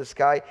coming from the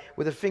sky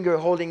with a finger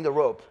holding the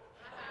rope.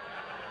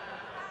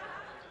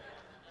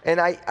 And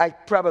I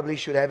probably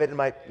should have it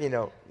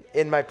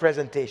in my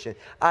presentation.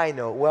 I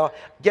know. Well,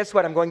 guess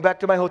what? I'm going back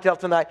to my hotel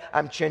tonight.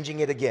 I'm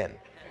changing it again.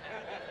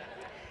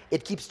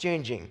 It keeps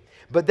changing.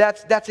 But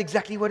that's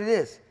exactly what it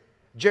is.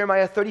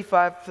 Jeremiah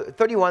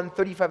 31,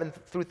 35 and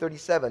through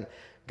 37.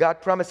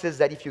 God promises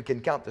that if you can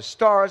count the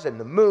stars and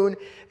the moon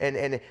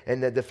and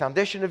the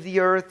foundation of the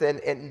earth,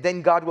 and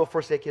then God will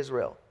forsake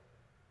Israel.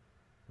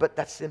 But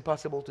that's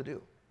impossible to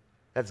do.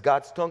 That's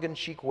God's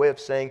tongue-in-cheek way of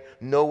saying,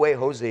 no way,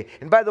 Jose.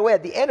 And by the way,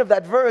 at the end of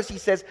that verse, he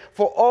says,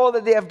 for all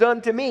that they have done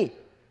to me.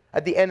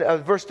 At the end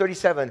of verse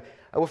 37,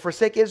 I will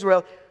forsake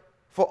Israel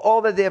for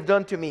all that they have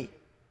done to me.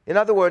 In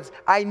other words,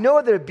 I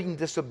know they're being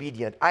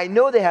disobedient. I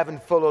know they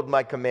haven't followed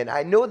my command.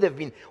 I know they've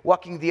been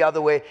walking the other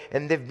way,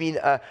 and they've been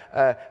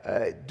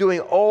doing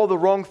all the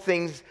wrong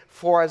things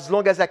for as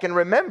long as I can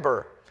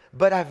remember.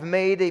 But I've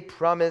made a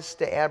promise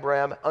to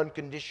Abraham,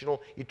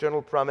 unconditional,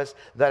 eternal promise,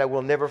 that I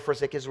will never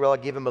forsake Israel. I'll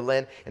give him a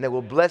land, and I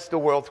will bless the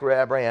world through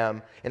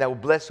Abraham, and I will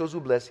bless those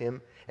who bless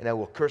him, and I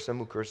will curse them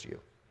who curse you.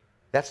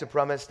 That's a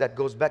promise that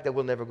goes back, that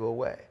will never go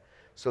away.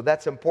 So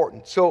that's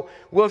important. So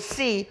we'll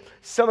see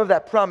some of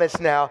that promise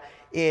now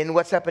in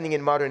what's happening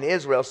in modern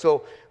Israel.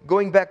 So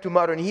going back to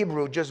modern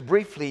Hebrew, just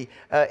briefly,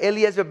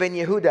 Eliezer ben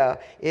Yehuda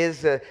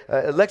is a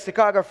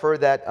lexicographer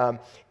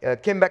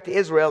that came back to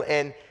Israel,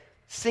 and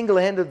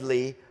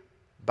single-handedly,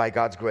 by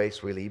God's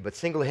grace really, but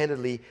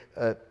single-handedly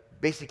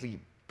basically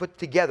put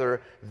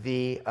together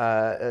the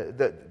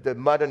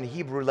modern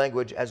Hebrew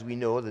language as we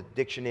know, the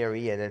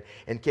dictionary,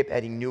 and kept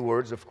adding new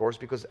words, of course,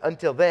 because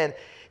until then,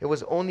 it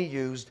was only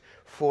used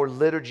for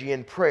liturgy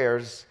and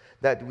prayers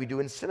that we do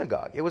in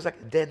synagogue. It was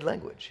like a dead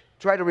language.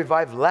 Try to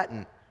revive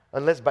Latin,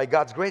 unless by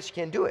God's grace you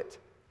can't do it.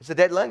 It's a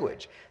dead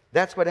language.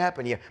 That's what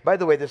happened here. By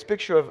the way, this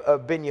picture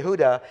of Ben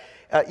Yehuda,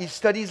 he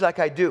studies like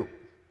I do.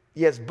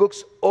 He has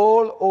books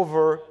all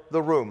over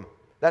the room.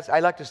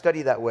 I like to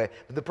study that way.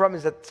 But the problem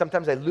is that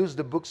sometimes I lose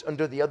the books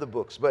under the other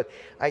books. But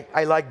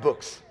I like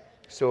books.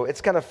 So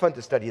it's kind of fun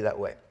to study that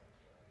way.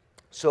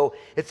 So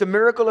it's a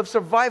miracle of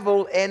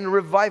survival and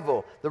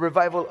revival. The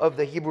revival of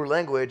the Hebrew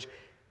language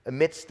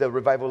amidst the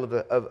revival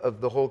of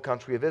the whole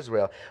country of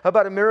Israel. How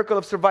about a miracle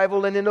of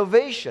survival and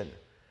innovation?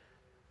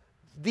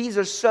 These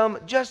are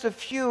just a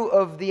few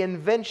of the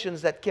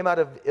inventions that came out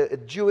of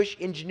Jewish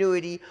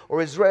ingenuity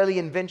or Israeli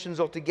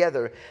inventions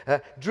altogether.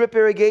 Drip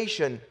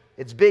irrigation.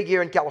 It's big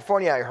here in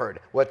California, I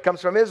heard. What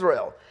comes from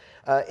Israel.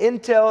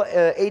 Intel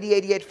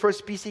 8088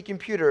 first PC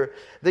computer,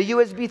 the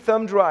USB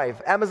thumb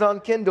drive, Amazon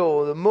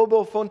Kindle, the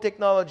mobile phone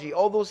technology,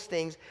 all those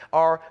things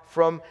are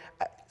from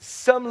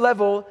some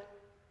level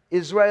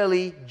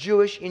Israeli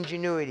Jewish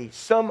ingenuity.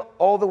 Some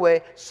all the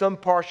way, some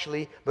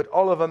partially, but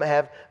all of them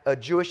have a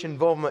Jewish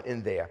involvement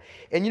in there.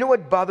 And you know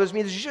what bothers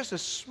me? There's just a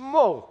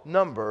small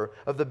number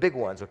of the big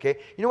ones, okay?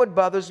 You know what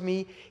bothers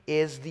me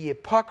is the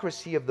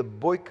hypocrisy of the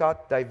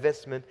boycott,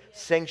 divestment,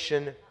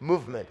 sanction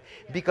movement.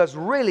 Because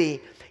really,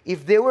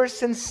 if they were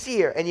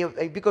sincere,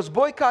 because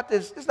boycott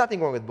there's nothing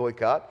wrong with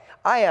boycott.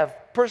 I have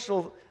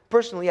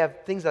personally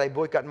have things that I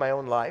boycott in my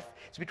own life.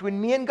 It's between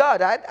me and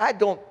God. I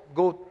don't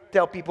go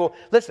tell people,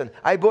 listen,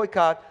 I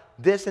boycott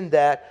this and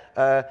that,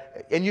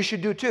 and you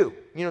should do too.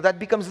 You know, that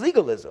becomes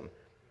legalism.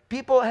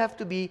 People have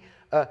to be,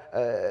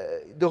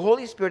 the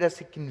Holy Spirit has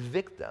to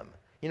convict them.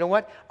 You know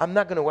what? I'm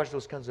not going to watch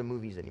those kinds of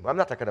movies anymore. I'm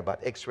not talking about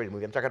X-rated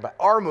movies. I'm talking about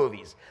our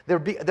movies.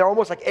 They're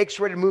almost like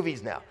X-rated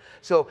movies now.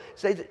 So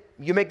say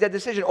you make that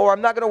decision, or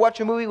I'm not going to watch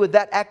a movie with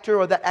that actor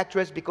or that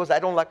actress because I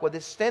don't like what they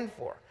stand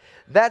for.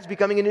 That's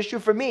becoming an issue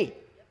for me.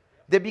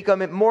 They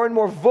become more and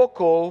more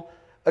vocal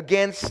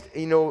against,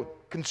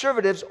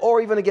 conservatives or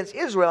even against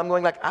Israel. I'm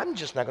going like, I'm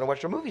just not going to watch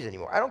their movies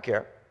anymore. I don't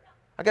care.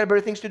 I got better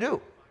things to do.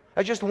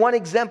 That's just one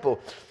example.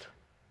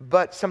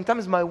 But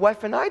sometimes my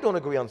wife and I don't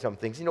agree on some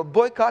things.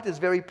 Boycott is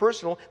very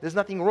personal. There's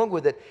nothing wrong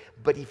with it.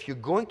 But if you're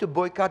going to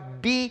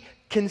boycott, be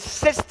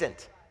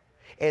consistent.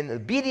 And the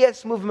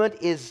BDS movement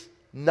is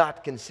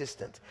not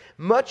consistent.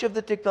 Much of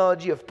the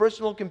technology of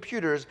personal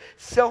computers,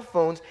 cell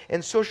phones,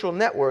 and social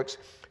networks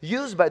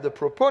used by the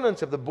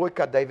proponents of the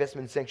boycott,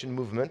 divestment, sanction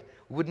movement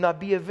would not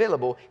be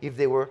available if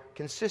they were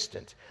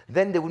consistent.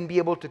 Then they wouldn't be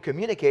able to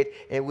communicate,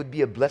 and it would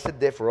be a blessed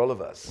day for all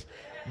of us.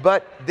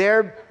 But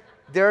they're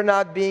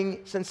not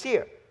being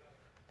sincere.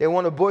 They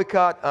want to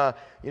boycott,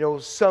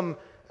 some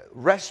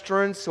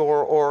restaurants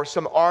or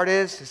some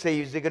artists.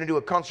 Say they're going to do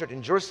a concert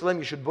in Jerusalem,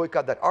 you should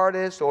boycott that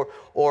artist, or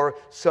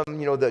some,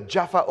 the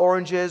Jaffa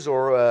oranges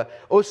or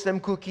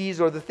Osem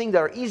cookies, or the things that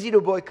are easy to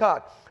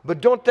boycott.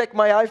 But don't take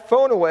my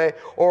iPhone away,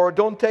 or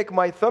don't take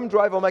my thumb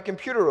drive or my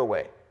computer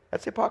away.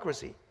 That's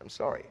hypocrisy. I'm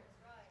sorry.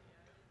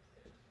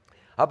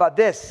 How about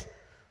this?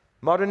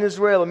 Modern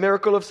Israel, a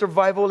miracle of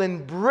survival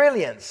and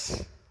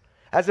brilliance.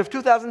 As of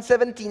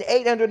 2017,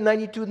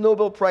 892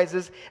 Nobel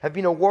Prizes have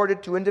been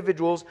awarded to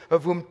individuals,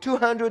 of whom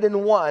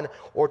 201,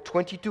 or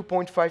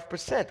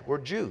 22.5%, were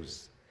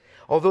Jews.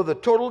 Although the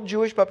total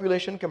Jewish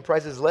population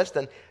comprises less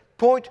than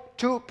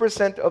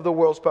 0.2% of the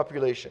world's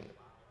population.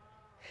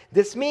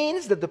 This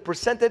means that the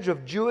percentage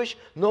of Jewish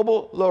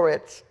Nobel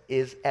laureates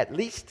is at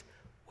least,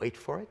 wait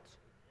for it,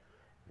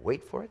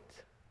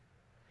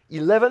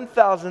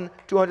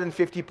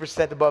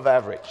 11,250% above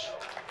average.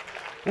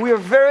 We are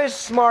very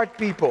smart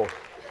people.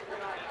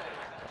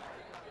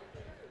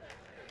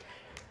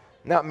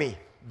 Not me,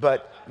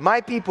 but my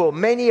people,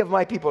 many of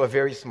my people are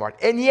very smart.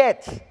 And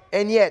yet,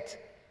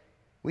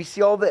 we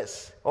see all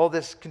this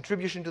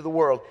contribution to the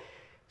world.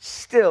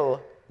 Still,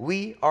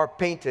 we are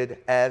painted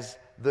as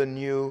the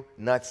new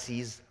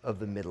Nazis of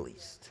the Middle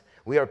East.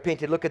 We are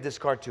painted, look at this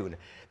cartoon.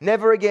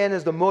 Never again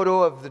is the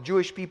motto of the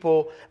Jewish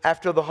people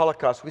after the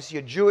Holocaust. We see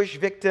a Jewish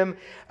victim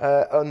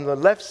on the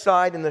left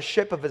side in the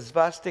shape of a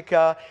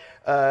swastika,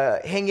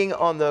 hanging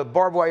on the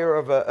barbed wire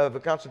of a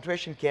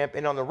concentration camp.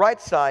 And on the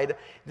right side,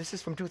 this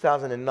is from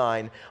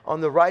 2009, on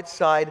the right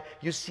side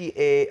you see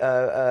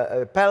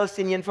a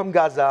Palestinian from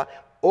Gaza,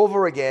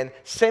 over again,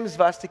 same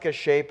swastika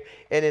shape,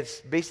 and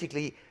it's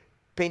basically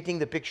painting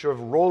the picture of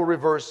role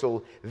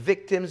reversal.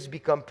 Victims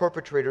become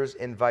perpetrators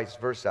and vice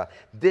versa.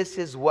 This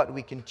is what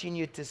we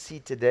continue to see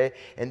today,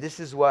 and this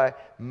is why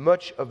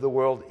much of the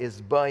world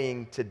is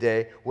buying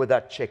today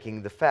without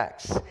checking the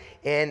facts.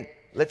 And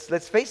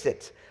let's face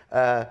it,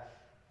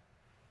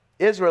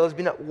 Israel has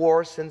been at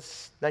war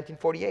since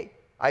 1948.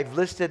 I've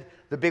listed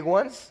the big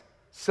ones.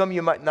 Some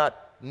you might not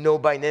know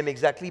by name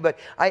exactly, but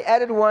I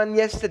added one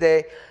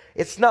yesterday.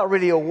 It's not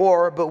really a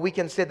war, but we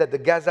can say that the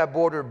Gaza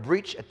border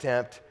breach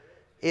attempt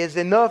is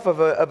enough of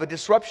a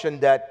disruption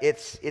that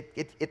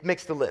it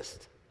makes the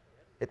list.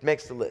 It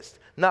makes the list.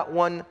 Not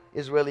one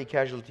Israeli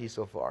casualty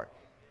so far.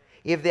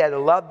 If they had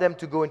allowed them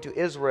to go into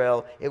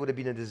Israel, it would have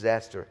been a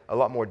disaster. A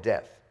lot more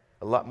death,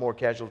 a lot more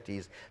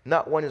casualties.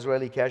 Not one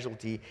Israeli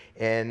casualty.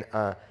 And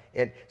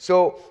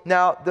so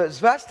now the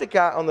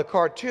swastika on the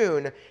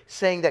cartoon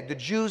saying that the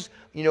Jews,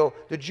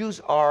 the Jews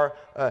are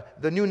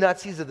the new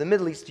Nazis of the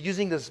Middle East,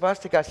 using the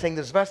swastika, saying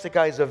the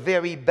swastika is a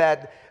very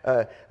bad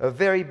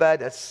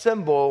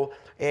symbol.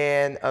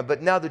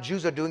 But now the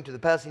Jews are doing to the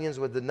Palestinians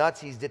what the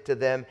Nazis did to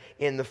them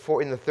in the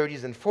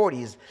 30s and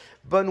 40s.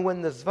 But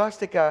when the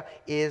swastika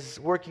is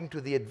working to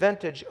the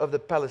advantage of the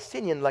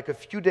Palestinian, like a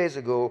few days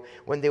ago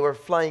when they were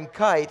flying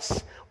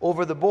kites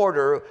over the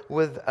border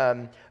with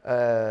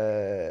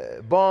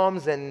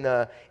bombs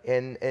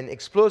and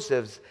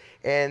explosives,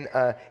 and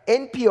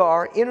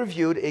NPR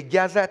interviewed a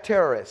Gaza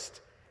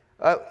terrorist.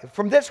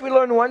 From this we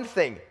learn one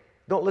thing: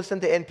 don't listen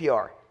to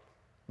NPR.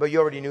 But you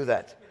already knew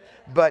that.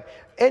 But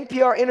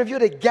NPR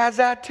interviewed a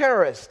Gaza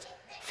terrorist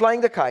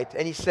flying the kite,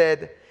 and he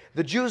said,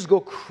 the Jews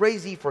go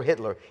crazy for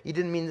Hitler. He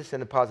didn't mean this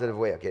in a positive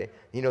way, okay?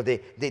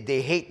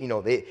 They hate,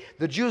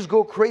 the Jews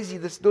go crazy.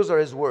 Those are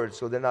his words,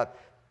 so they're not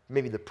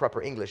maybe the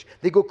proper English.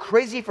 They go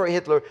crazy for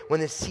Hitler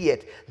when they see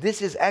it.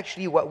 This is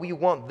actually what we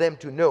want them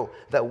to know,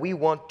 that we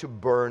want to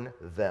burn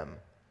them.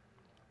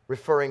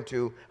 Referring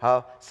to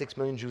how 6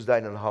 million Jews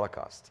died in the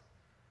Holocaust.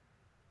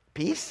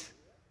 Peace?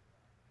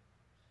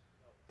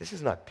 This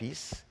is not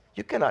peace.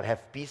 You cannot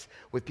have peace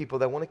with people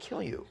that want to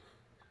kill you.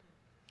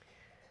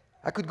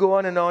 I could go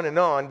on and on and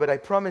on, but I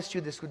promised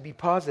you this would be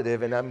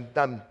positive, and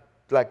I'm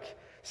like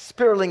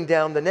spiraling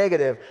down the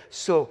negative.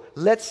 So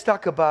let's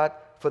talk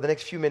about, for the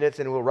next few minutes,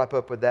 and we'll wrap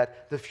up with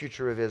that, the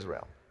future of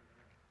Israel.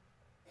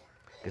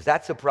 Because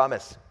that's a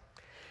promise.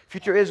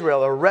 Future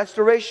Israel, a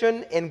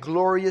restoration and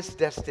glorious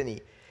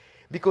destiny.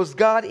 Because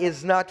God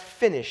is not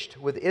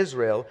finished with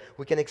Israel,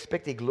 we can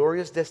expect a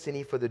glorious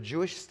destiny for the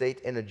Jewish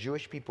state and the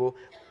Jewish people,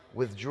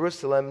 with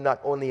Jerusalem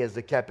not only as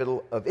the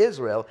capital of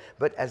Israel,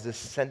 but as the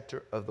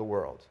center of the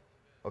world.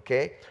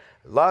 Okay?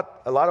 A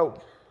lot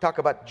of talk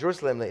about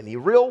Jerusalem lately.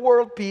 Real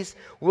world peace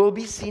will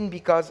be seen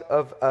because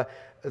of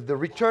the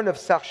return of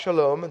Sar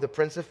Shalom, the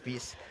Prince of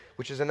Peace,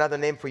 which is another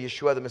name for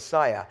Yeshua the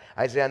Messiah,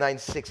 Isaiah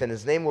 9:6, and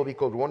his name will be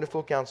called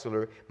Wonderful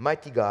Counselor,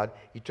 Mighty God,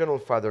 Eternal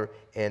Father,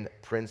 and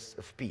Prince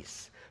of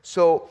Peace.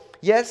 So,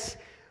 yes,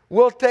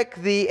 we'll take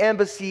the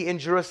embassy in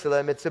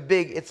Jerusalem. It's a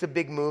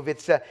big move.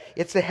 It's a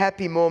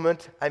happy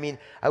moment. I mean,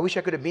 I wish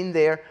I could have been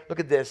there.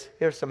 Look at this.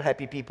 Here's some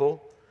happy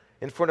people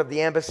in front of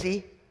the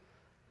embassy.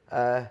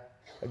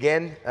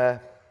 Again,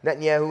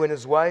 Netanyahu and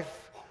his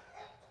wife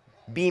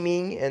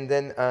beaming, and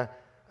then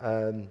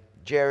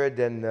Jared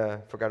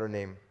and forgot her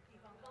name.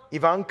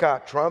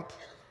 Ivanka Trump.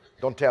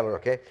 Don't tell her,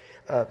 okay?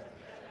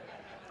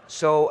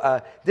 So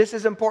this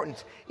is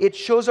important. It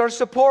shows our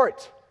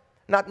support.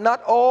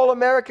 Not all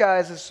America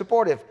is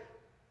supportive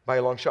by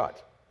a long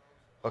shot.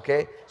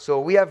 Okay? So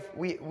we have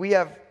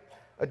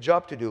a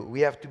job to do.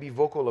 We have to be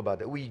vocal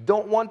about it. We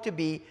don't want to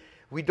be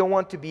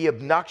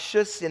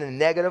obnoxious in a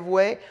negative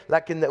way,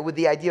 like with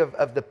the idea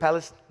of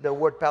the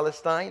word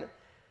Palestine.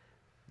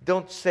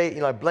 Don't say,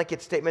 a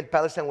blanket statement,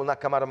 Palestine will not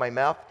come out of my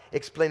mouth.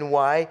 Explain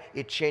why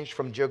it changed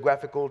from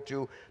geographical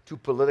to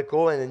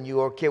political, and then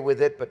you're okay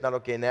with it, but not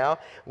okay now.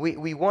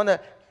 We want to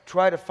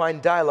try to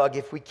find dialogue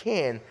if we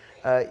can.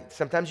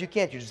 Sometimes you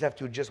can't. You just have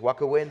to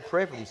walk away and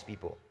pray for these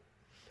people.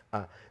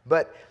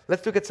 But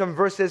let's look at some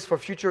verses for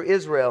future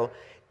Israel.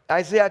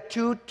 Isaiah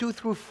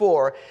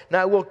 2:2-4.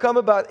 Now it will come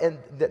about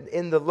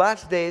in the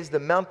last days, the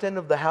mountain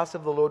of the house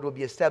of the Lord will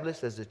be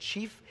established as the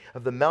chief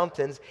of the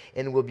mountains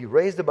and will be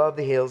raised above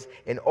the hills,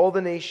 and all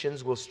the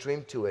nations will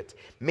stream to it.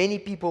 Many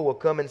people will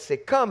come and say,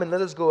 come and let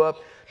us go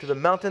up to the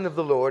mountain of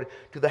the Lord,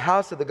 to the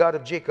house of the God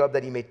of Jacob,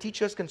 that he may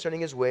teach us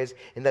concerning his ways,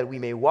 and that we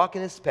may walk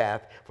in his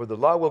path. For the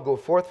law will go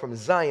forth from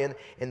Zion,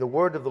 and the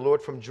word of the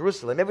Lord from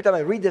Jerusalem. Every time I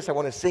read this, I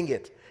want to sing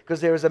it, because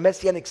there is a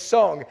Messianic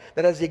song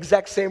that has the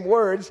exact same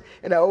words,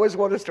 and I always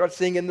want to start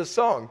singing the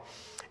song.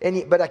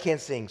 But I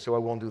can't sing, so I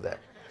won't do that.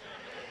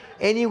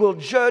 And he will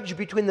judge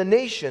between the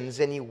nations,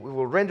 and he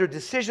will render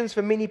decisions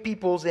for many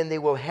peoples, and they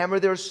will hammer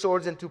their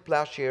swords into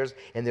plowshares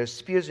and their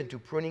spears into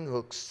pruning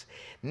hooks.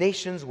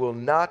 Nations will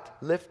not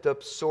lift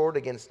up sword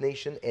against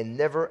nation, and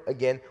never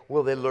again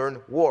will they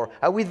learn war.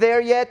 Are we there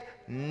yet?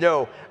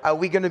 No. Are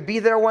we going to be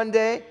there one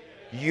day?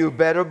 You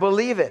better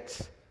believe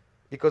it,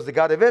 because the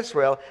God of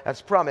Israel has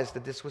promised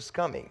that this was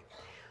coming.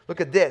 Look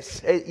at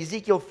this,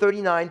 Ezekiel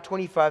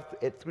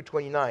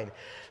 39:25-29.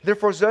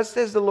 Therefore, thus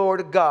says the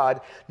Lord God,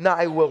 now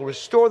I will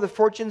restore the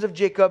fortunes of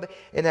Jacob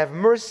and have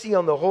mercy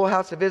on the whole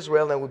house of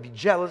Israel, and will be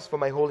jealous for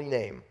my holy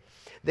name.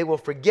 They will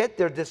forget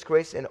their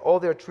disgrace and all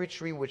their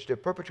treachery which they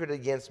perpetrated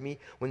against me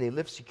when they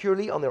lived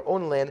securely on their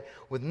own land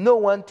with no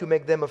one to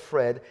make them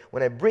afraid.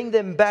 When I bring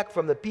them back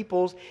from the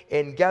peoples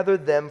and gather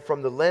them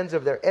from the lands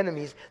of their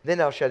enemies,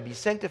 then I shall be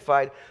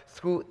sanctified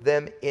through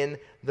them in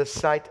the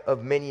sight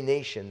of many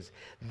nations.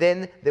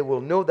 Then they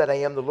will know that I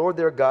am the Lord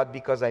their God,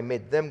 because I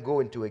made them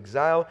go into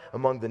exile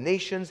among the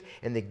nations,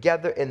 and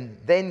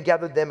then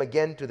gathered them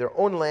again to their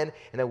own land,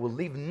 and I will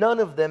leave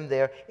none of them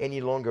there any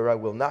longer. I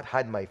will not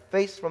hide my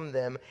face from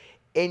them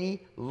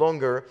any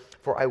longer,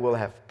 for I will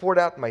have poured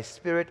out my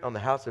spirit on the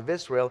house of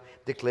Israel,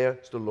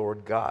 declares the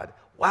Lord God.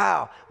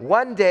 Wow!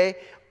 One day,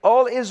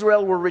 all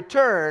Israel will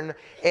return,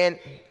 and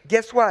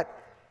guess what?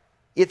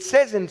 It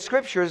says in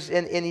scriptures,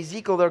 in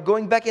Ezekiel, they're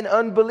going back in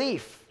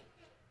unbelief.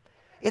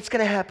 It's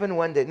going to happen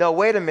one day. No,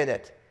 wait a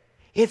minute.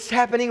 It's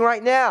happening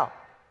right now.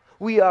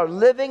 We are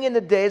living in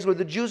the days where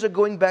the Jews are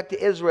going back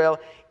to Israel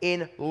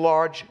in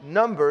large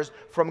numbers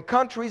from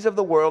countries of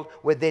the world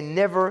where they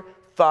never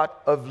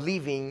thought of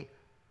leaving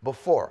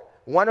before.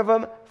 One of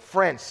them,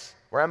 France,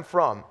 where I'm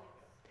from.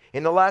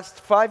 In the last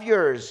 5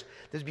 years,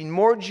 there's been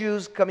more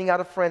Jews coming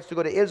out of France to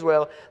go to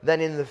Israel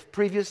than in the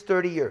previous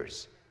 30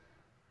 years.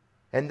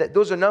 And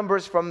those are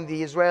numbers from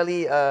the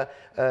Israeli,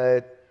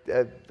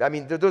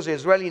 those are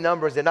Israeli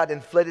numbers. They're not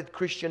inflated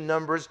Christian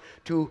numbers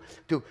to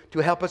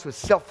help us with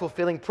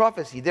self-fulfilling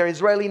prophecy. They're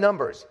Israeli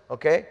numbers,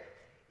 okay?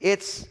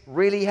 It's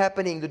really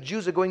happening. The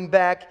Jews are going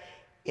back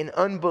in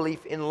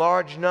unbelief in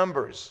large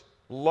numbers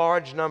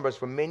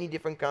from many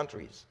different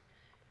countries.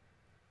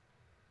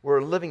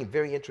 We're living in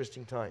very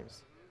interesting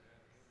times.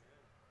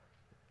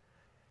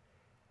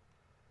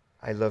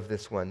 I love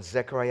this one.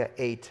 Zechariah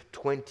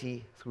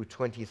 8:20 through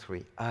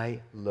 23.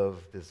 I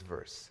love this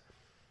verse.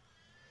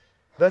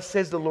 Thus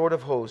says the Lord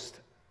of hosts,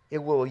 it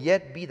will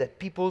yet be that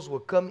peoples will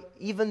come,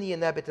 even the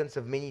inhabitants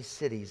of many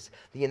cities.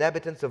 The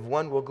inhabitants of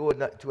one will go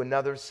to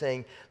another,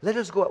 saying, let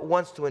us go at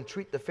once to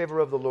entreat the favor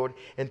of the Lord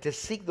and to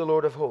seek the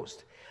Lord of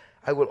hosts.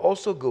 I will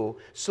also go.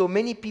 So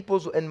many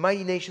peoples and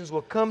mighty nations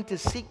will come to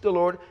seek the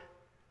Lord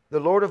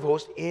of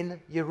hosts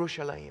in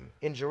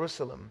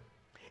Jerusalem,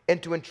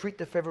 and to entreat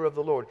the favor of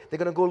the Lord. They're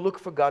going to go look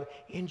for God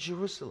in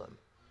Jerusalem.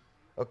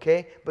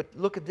 Okay? But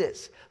look at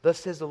this. Thus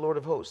says the Lord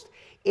of hosts.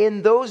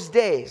 In those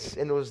days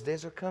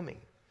are coming,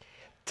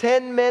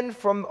 10 men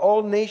from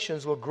all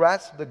nations will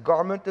grasp the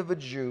garment of a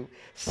Jew,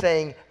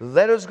 saying,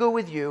 let us go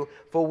with you,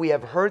 for we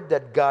have heard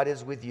that God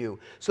is with you.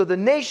 So the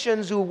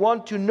nations who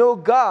want to know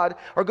God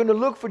are going to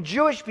look for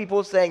Jewish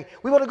people saying,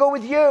 we want to go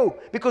with you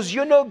because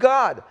you know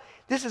God.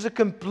 This is a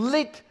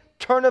complete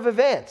turn of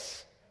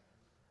events.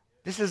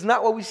 This is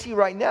not what we see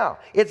right now.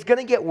 It's going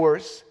to get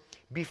worse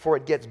before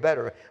it gets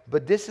better.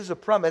 But this is a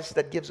promise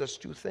that gives us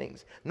two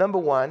things. Number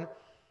one,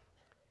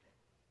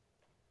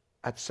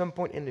 at some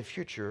point in the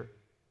future,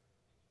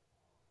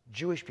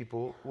 Jewish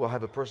people will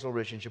have a personal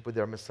relationship with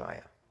their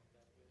Messiah.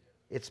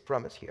 It's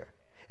promised here.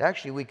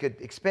 Actually, we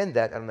could expand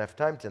that. I don't have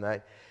time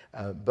tonight.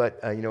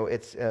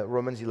 It's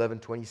Romans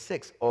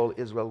 11:26. All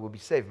Israel will be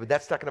saved. But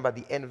that's talking about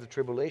the end of the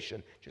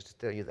tribulation, just to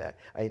tell you that.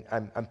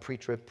 I'm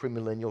pre-trib,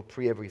 premillennial,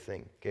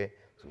 pre-everything. Okay?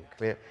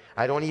 So,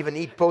 I don't even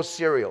eat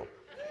post-cereal.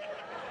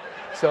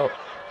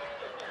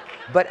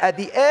 But at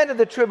the end of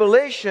the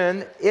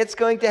tribulation, it's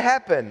going to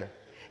happen.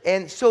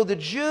 And so the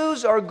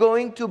Jews are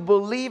going to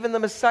believe in the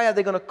Messiah.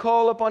 They're going to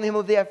call upon Him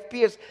who they have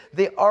pierced.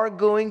 They are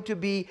going to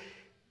be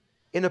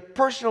in a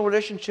personal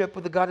relationship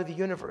with the God of the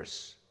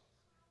universe.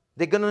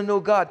 They're going to know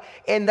God.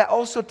 And that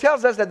also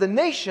tells us that the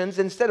nations,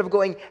 instead of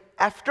going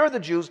after the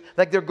Jews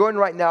like they're going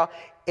right now,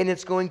 and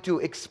it's going to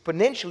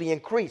exponentially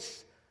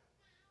increase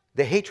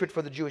the hatred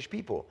for the Jewish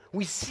people.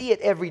 We see it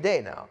every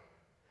day now.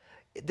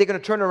 They're going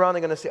to turn around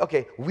and going to say,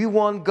 okay, we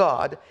want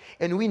God,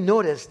 and we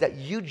notice that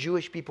you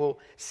Jewish people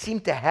seem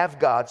to have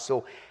God,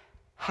 so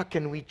how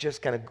can we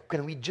just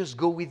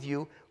go with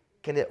you?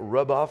 Can it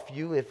rub off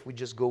you if we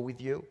just go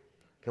with you?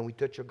 Can we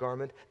touch your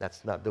garment?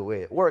 That's not the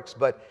way it works,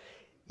 but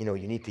you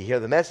need to hear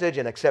the message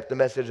and accept the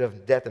message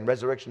of death and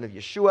resurrection of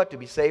Yeshua to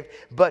be saved.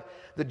 But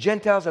the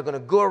Gentiles are going to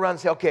go around and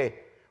say, okay,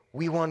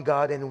 we want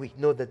God, and we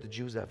know that the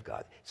Jews have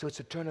God. So it's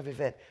a turn of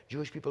event.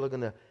 Jewish people are going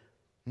to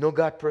know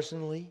God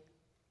personally,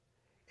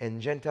 and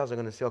Gentiles are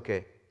going to say,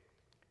 okay,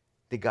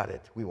 they got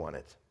it. We want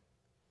it.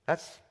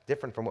 That's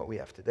different from what we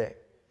have today.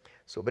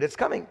 But it's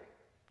coming.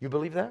 You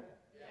believe that?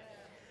 Yes.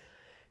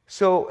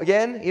 So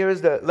again,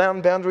 here's the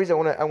land boundaries. I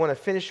want to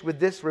finish with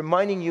this,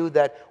 reminding you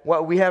that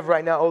what we have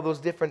right now, all those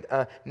different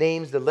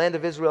names, the land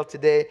of Israel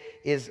today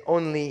is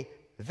only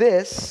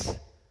this,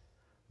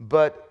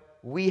 but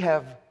we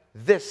have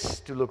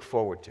this to look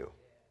forward to.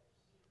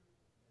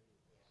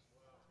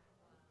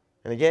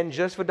 And again,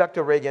 just for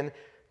Dr. Reagan,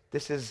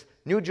 this is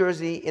New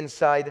Jersey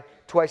inside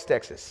twice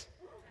Texas.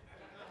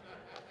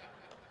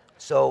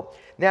 So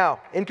now,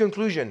 in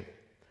conclusion,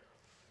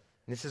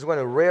 this is one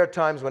of the rare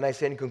times when I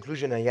say in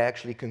conclusion, I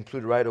actually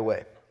conclude right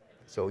away.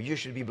 So you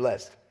should be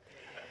blessed.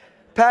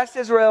 Past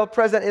Israel,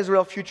 present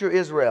Israel, future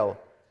Israel.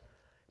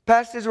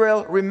 Past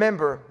Israel,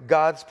 remember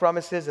God's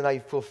promises, and I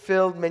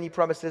fulfilled many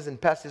promises in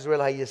past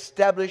Israel. I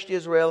established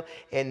Israel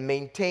and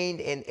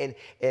maintained and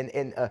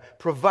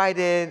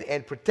provided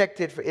and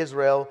protected for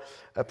Israel,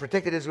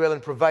 protected Israel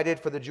and provided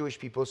for the Jewish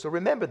people. So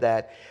remember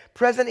that.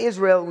 Present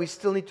Israel, we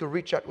still need to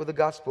reach out with the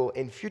gospel.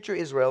 In future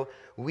Israel,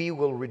 we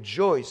will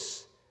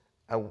rejoice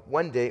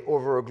one day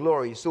over our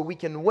glory. So we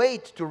can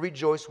wait to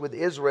rejoice with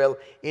Israel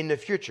in the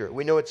future.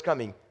 We know it's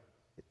coming.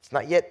 It's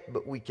not yet,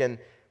 but we can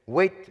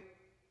wait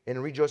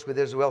and rejoice with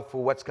Israel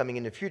for what's coming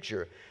in the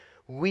future.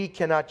 We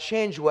cannot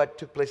change what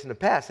took place in the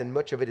past, and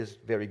much of it is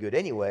very good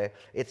anyway.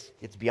 It's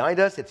behind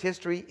us, it's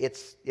history,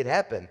 it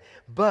happened.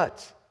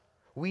 But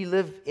we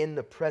live in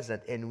the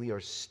present, and we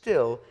are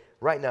still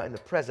right now in the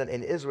present,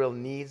 and Israel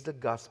needs the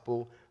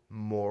gospel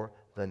more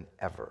than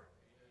ever.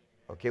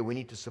 Okay, we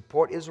need to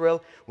support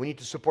Israel. We need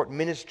to support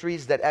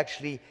ministries that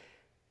actually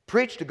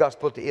preach the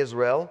gospel to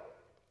Israel.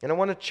 And I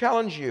want to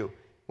challenge you,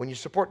 when you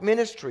support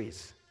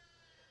ministries,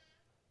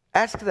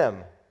 ask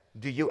them,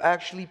 do you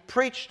actually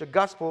preach the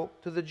gospel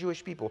to the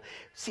Jewish people?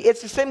 See,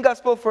 it's the same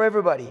gospel for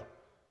everybody.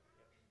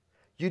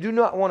 You do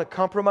not want to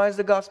compromise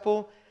the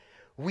gospel.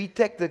 We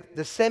take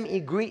the same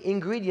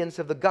ingredients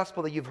of the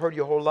gospel that you've heard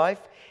your whole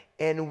life,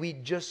 and we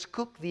just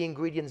cook the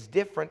ingredients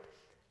different,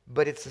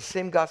 but it's the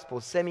same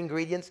gospel, same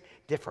ingredients,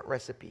 different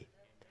recipe.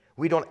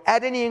 We don't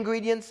add any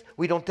ingredients.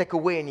 We don't take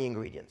away any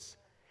ingredients.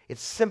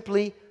 It's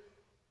simply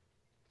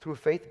through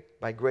faith,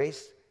 by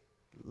grace,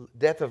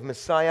 death of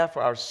Messiah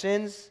for our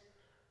sins,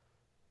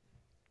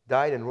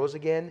 died and rose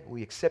again.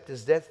 We accept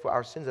his death for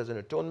our sins as an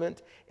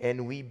atonement,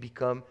 and we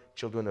become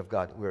children of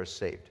God. We are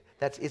saved.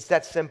 It's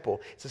that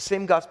simple. It's the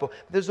same gospel.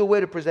 There's a way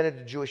to present it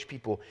to Jewish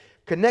people.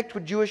 Connect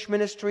with Jewish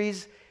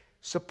ministries.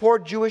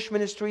 Support Jewish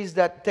ministries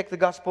that take the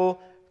gospel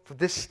for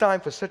this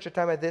time, for such a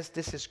time as this.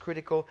 This is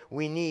critical.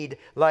 We need,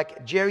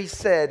 like Jerry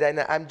said, and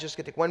I'm just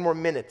going to take one more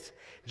minute.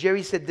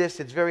 Jerry said this,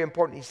 it's very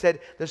important. He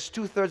said there's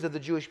 2/3 of the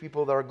Jewish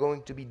people that are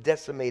going to be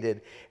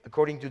decimated,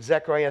 according to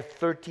Zechariah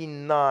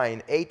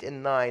 13:9, 8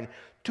 and 9.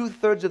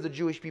 2/3 of the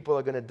Jewish people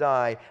are going to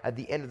die at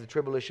the end of the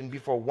tribulation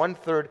before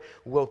 1/3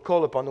 will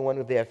call upon the one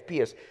who they have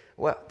pierced.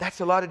 Well, that's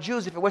a lot of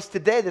Jews. If it was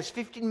today, there's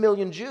 15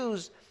 million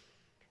Jews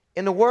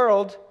in the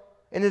world,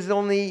 and there's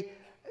only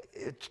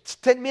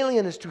 10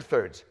 million is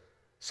 2/3.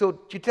 So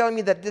you're telling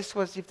me that if this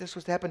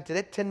was to happen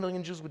today, 10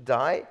 million Jews would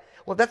die?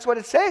 Well, that's what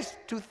it says,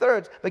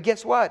 2/3. But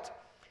guess what?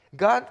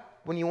 God,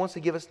 when he wants to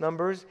give us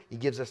numbers, he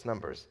gives us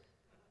numbers.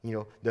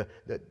 You know,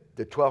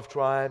 the 12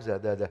 tribes,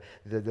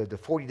 the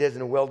 40 days in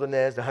the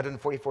wilderness, the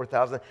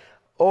 144,000.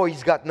 Oh,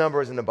 he's got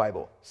numbers in the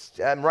Bible.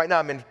 Right now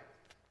I'm in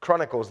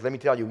Chronicles. Let me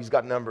tell you, he's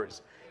got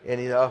numbers. And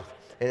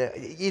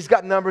he's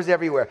got numbers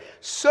everywhere.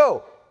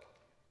 So,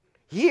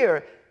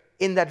 here,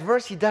 in that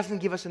verse, he doesn't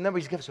give us a number.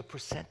 He gives us a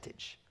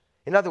percentage.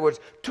 In other words,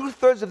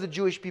 2/3 of the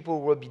Jewish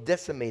people will be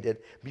decimated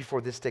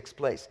before this takes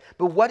place.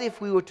 But what if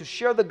we were to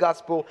share the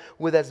gospel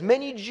with as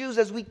many Jews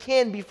as we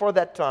can before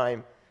that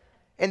time,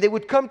 and they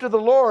would come to the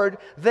Lord,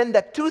 then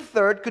that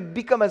 2/3 could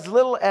become as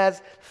little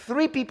as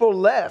 3 people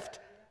left.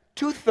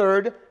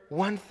 2/3,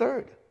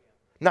 1/3.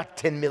 Not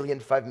 10 million,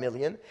 5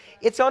 million.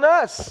 It's on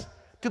us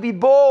to be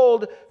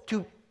bold,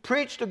 to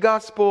preach the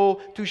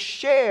gospel, to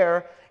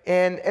share.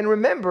 And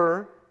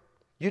remember,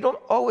 you don't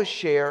always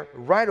share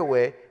right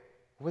away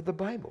with the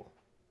Bible.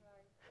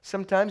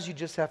 Sometimes you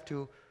just have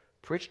to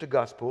preach the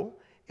gospel,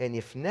 and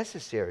if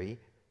necessary,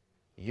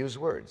 use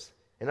words.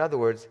 In other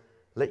words,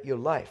 let your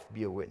life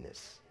be a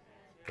witness.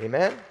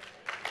 Amen?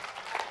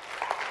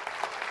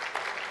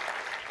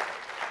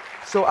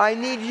 So I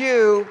need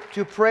you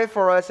to pray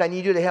for us. I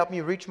need you to help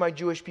me reach my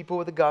Jewish people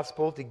with the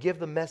gospel, to give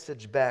the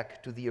message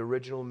back to the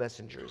original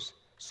messengers.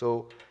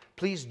 So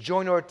please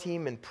join our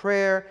team in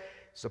prayer.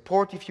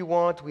 Support if you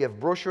want. We have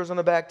brochures on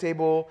the back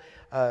table.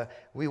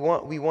 We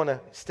want to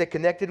stay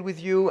connected with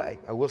you.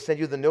 I will send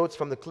you the notes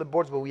from the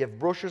clipboards, but we have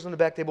brochures on the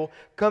back table.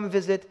 Come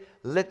visit.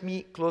 Let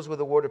me close with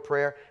a word of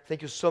prayer.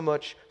 Thank you so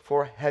much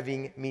for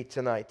having me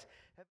tonight.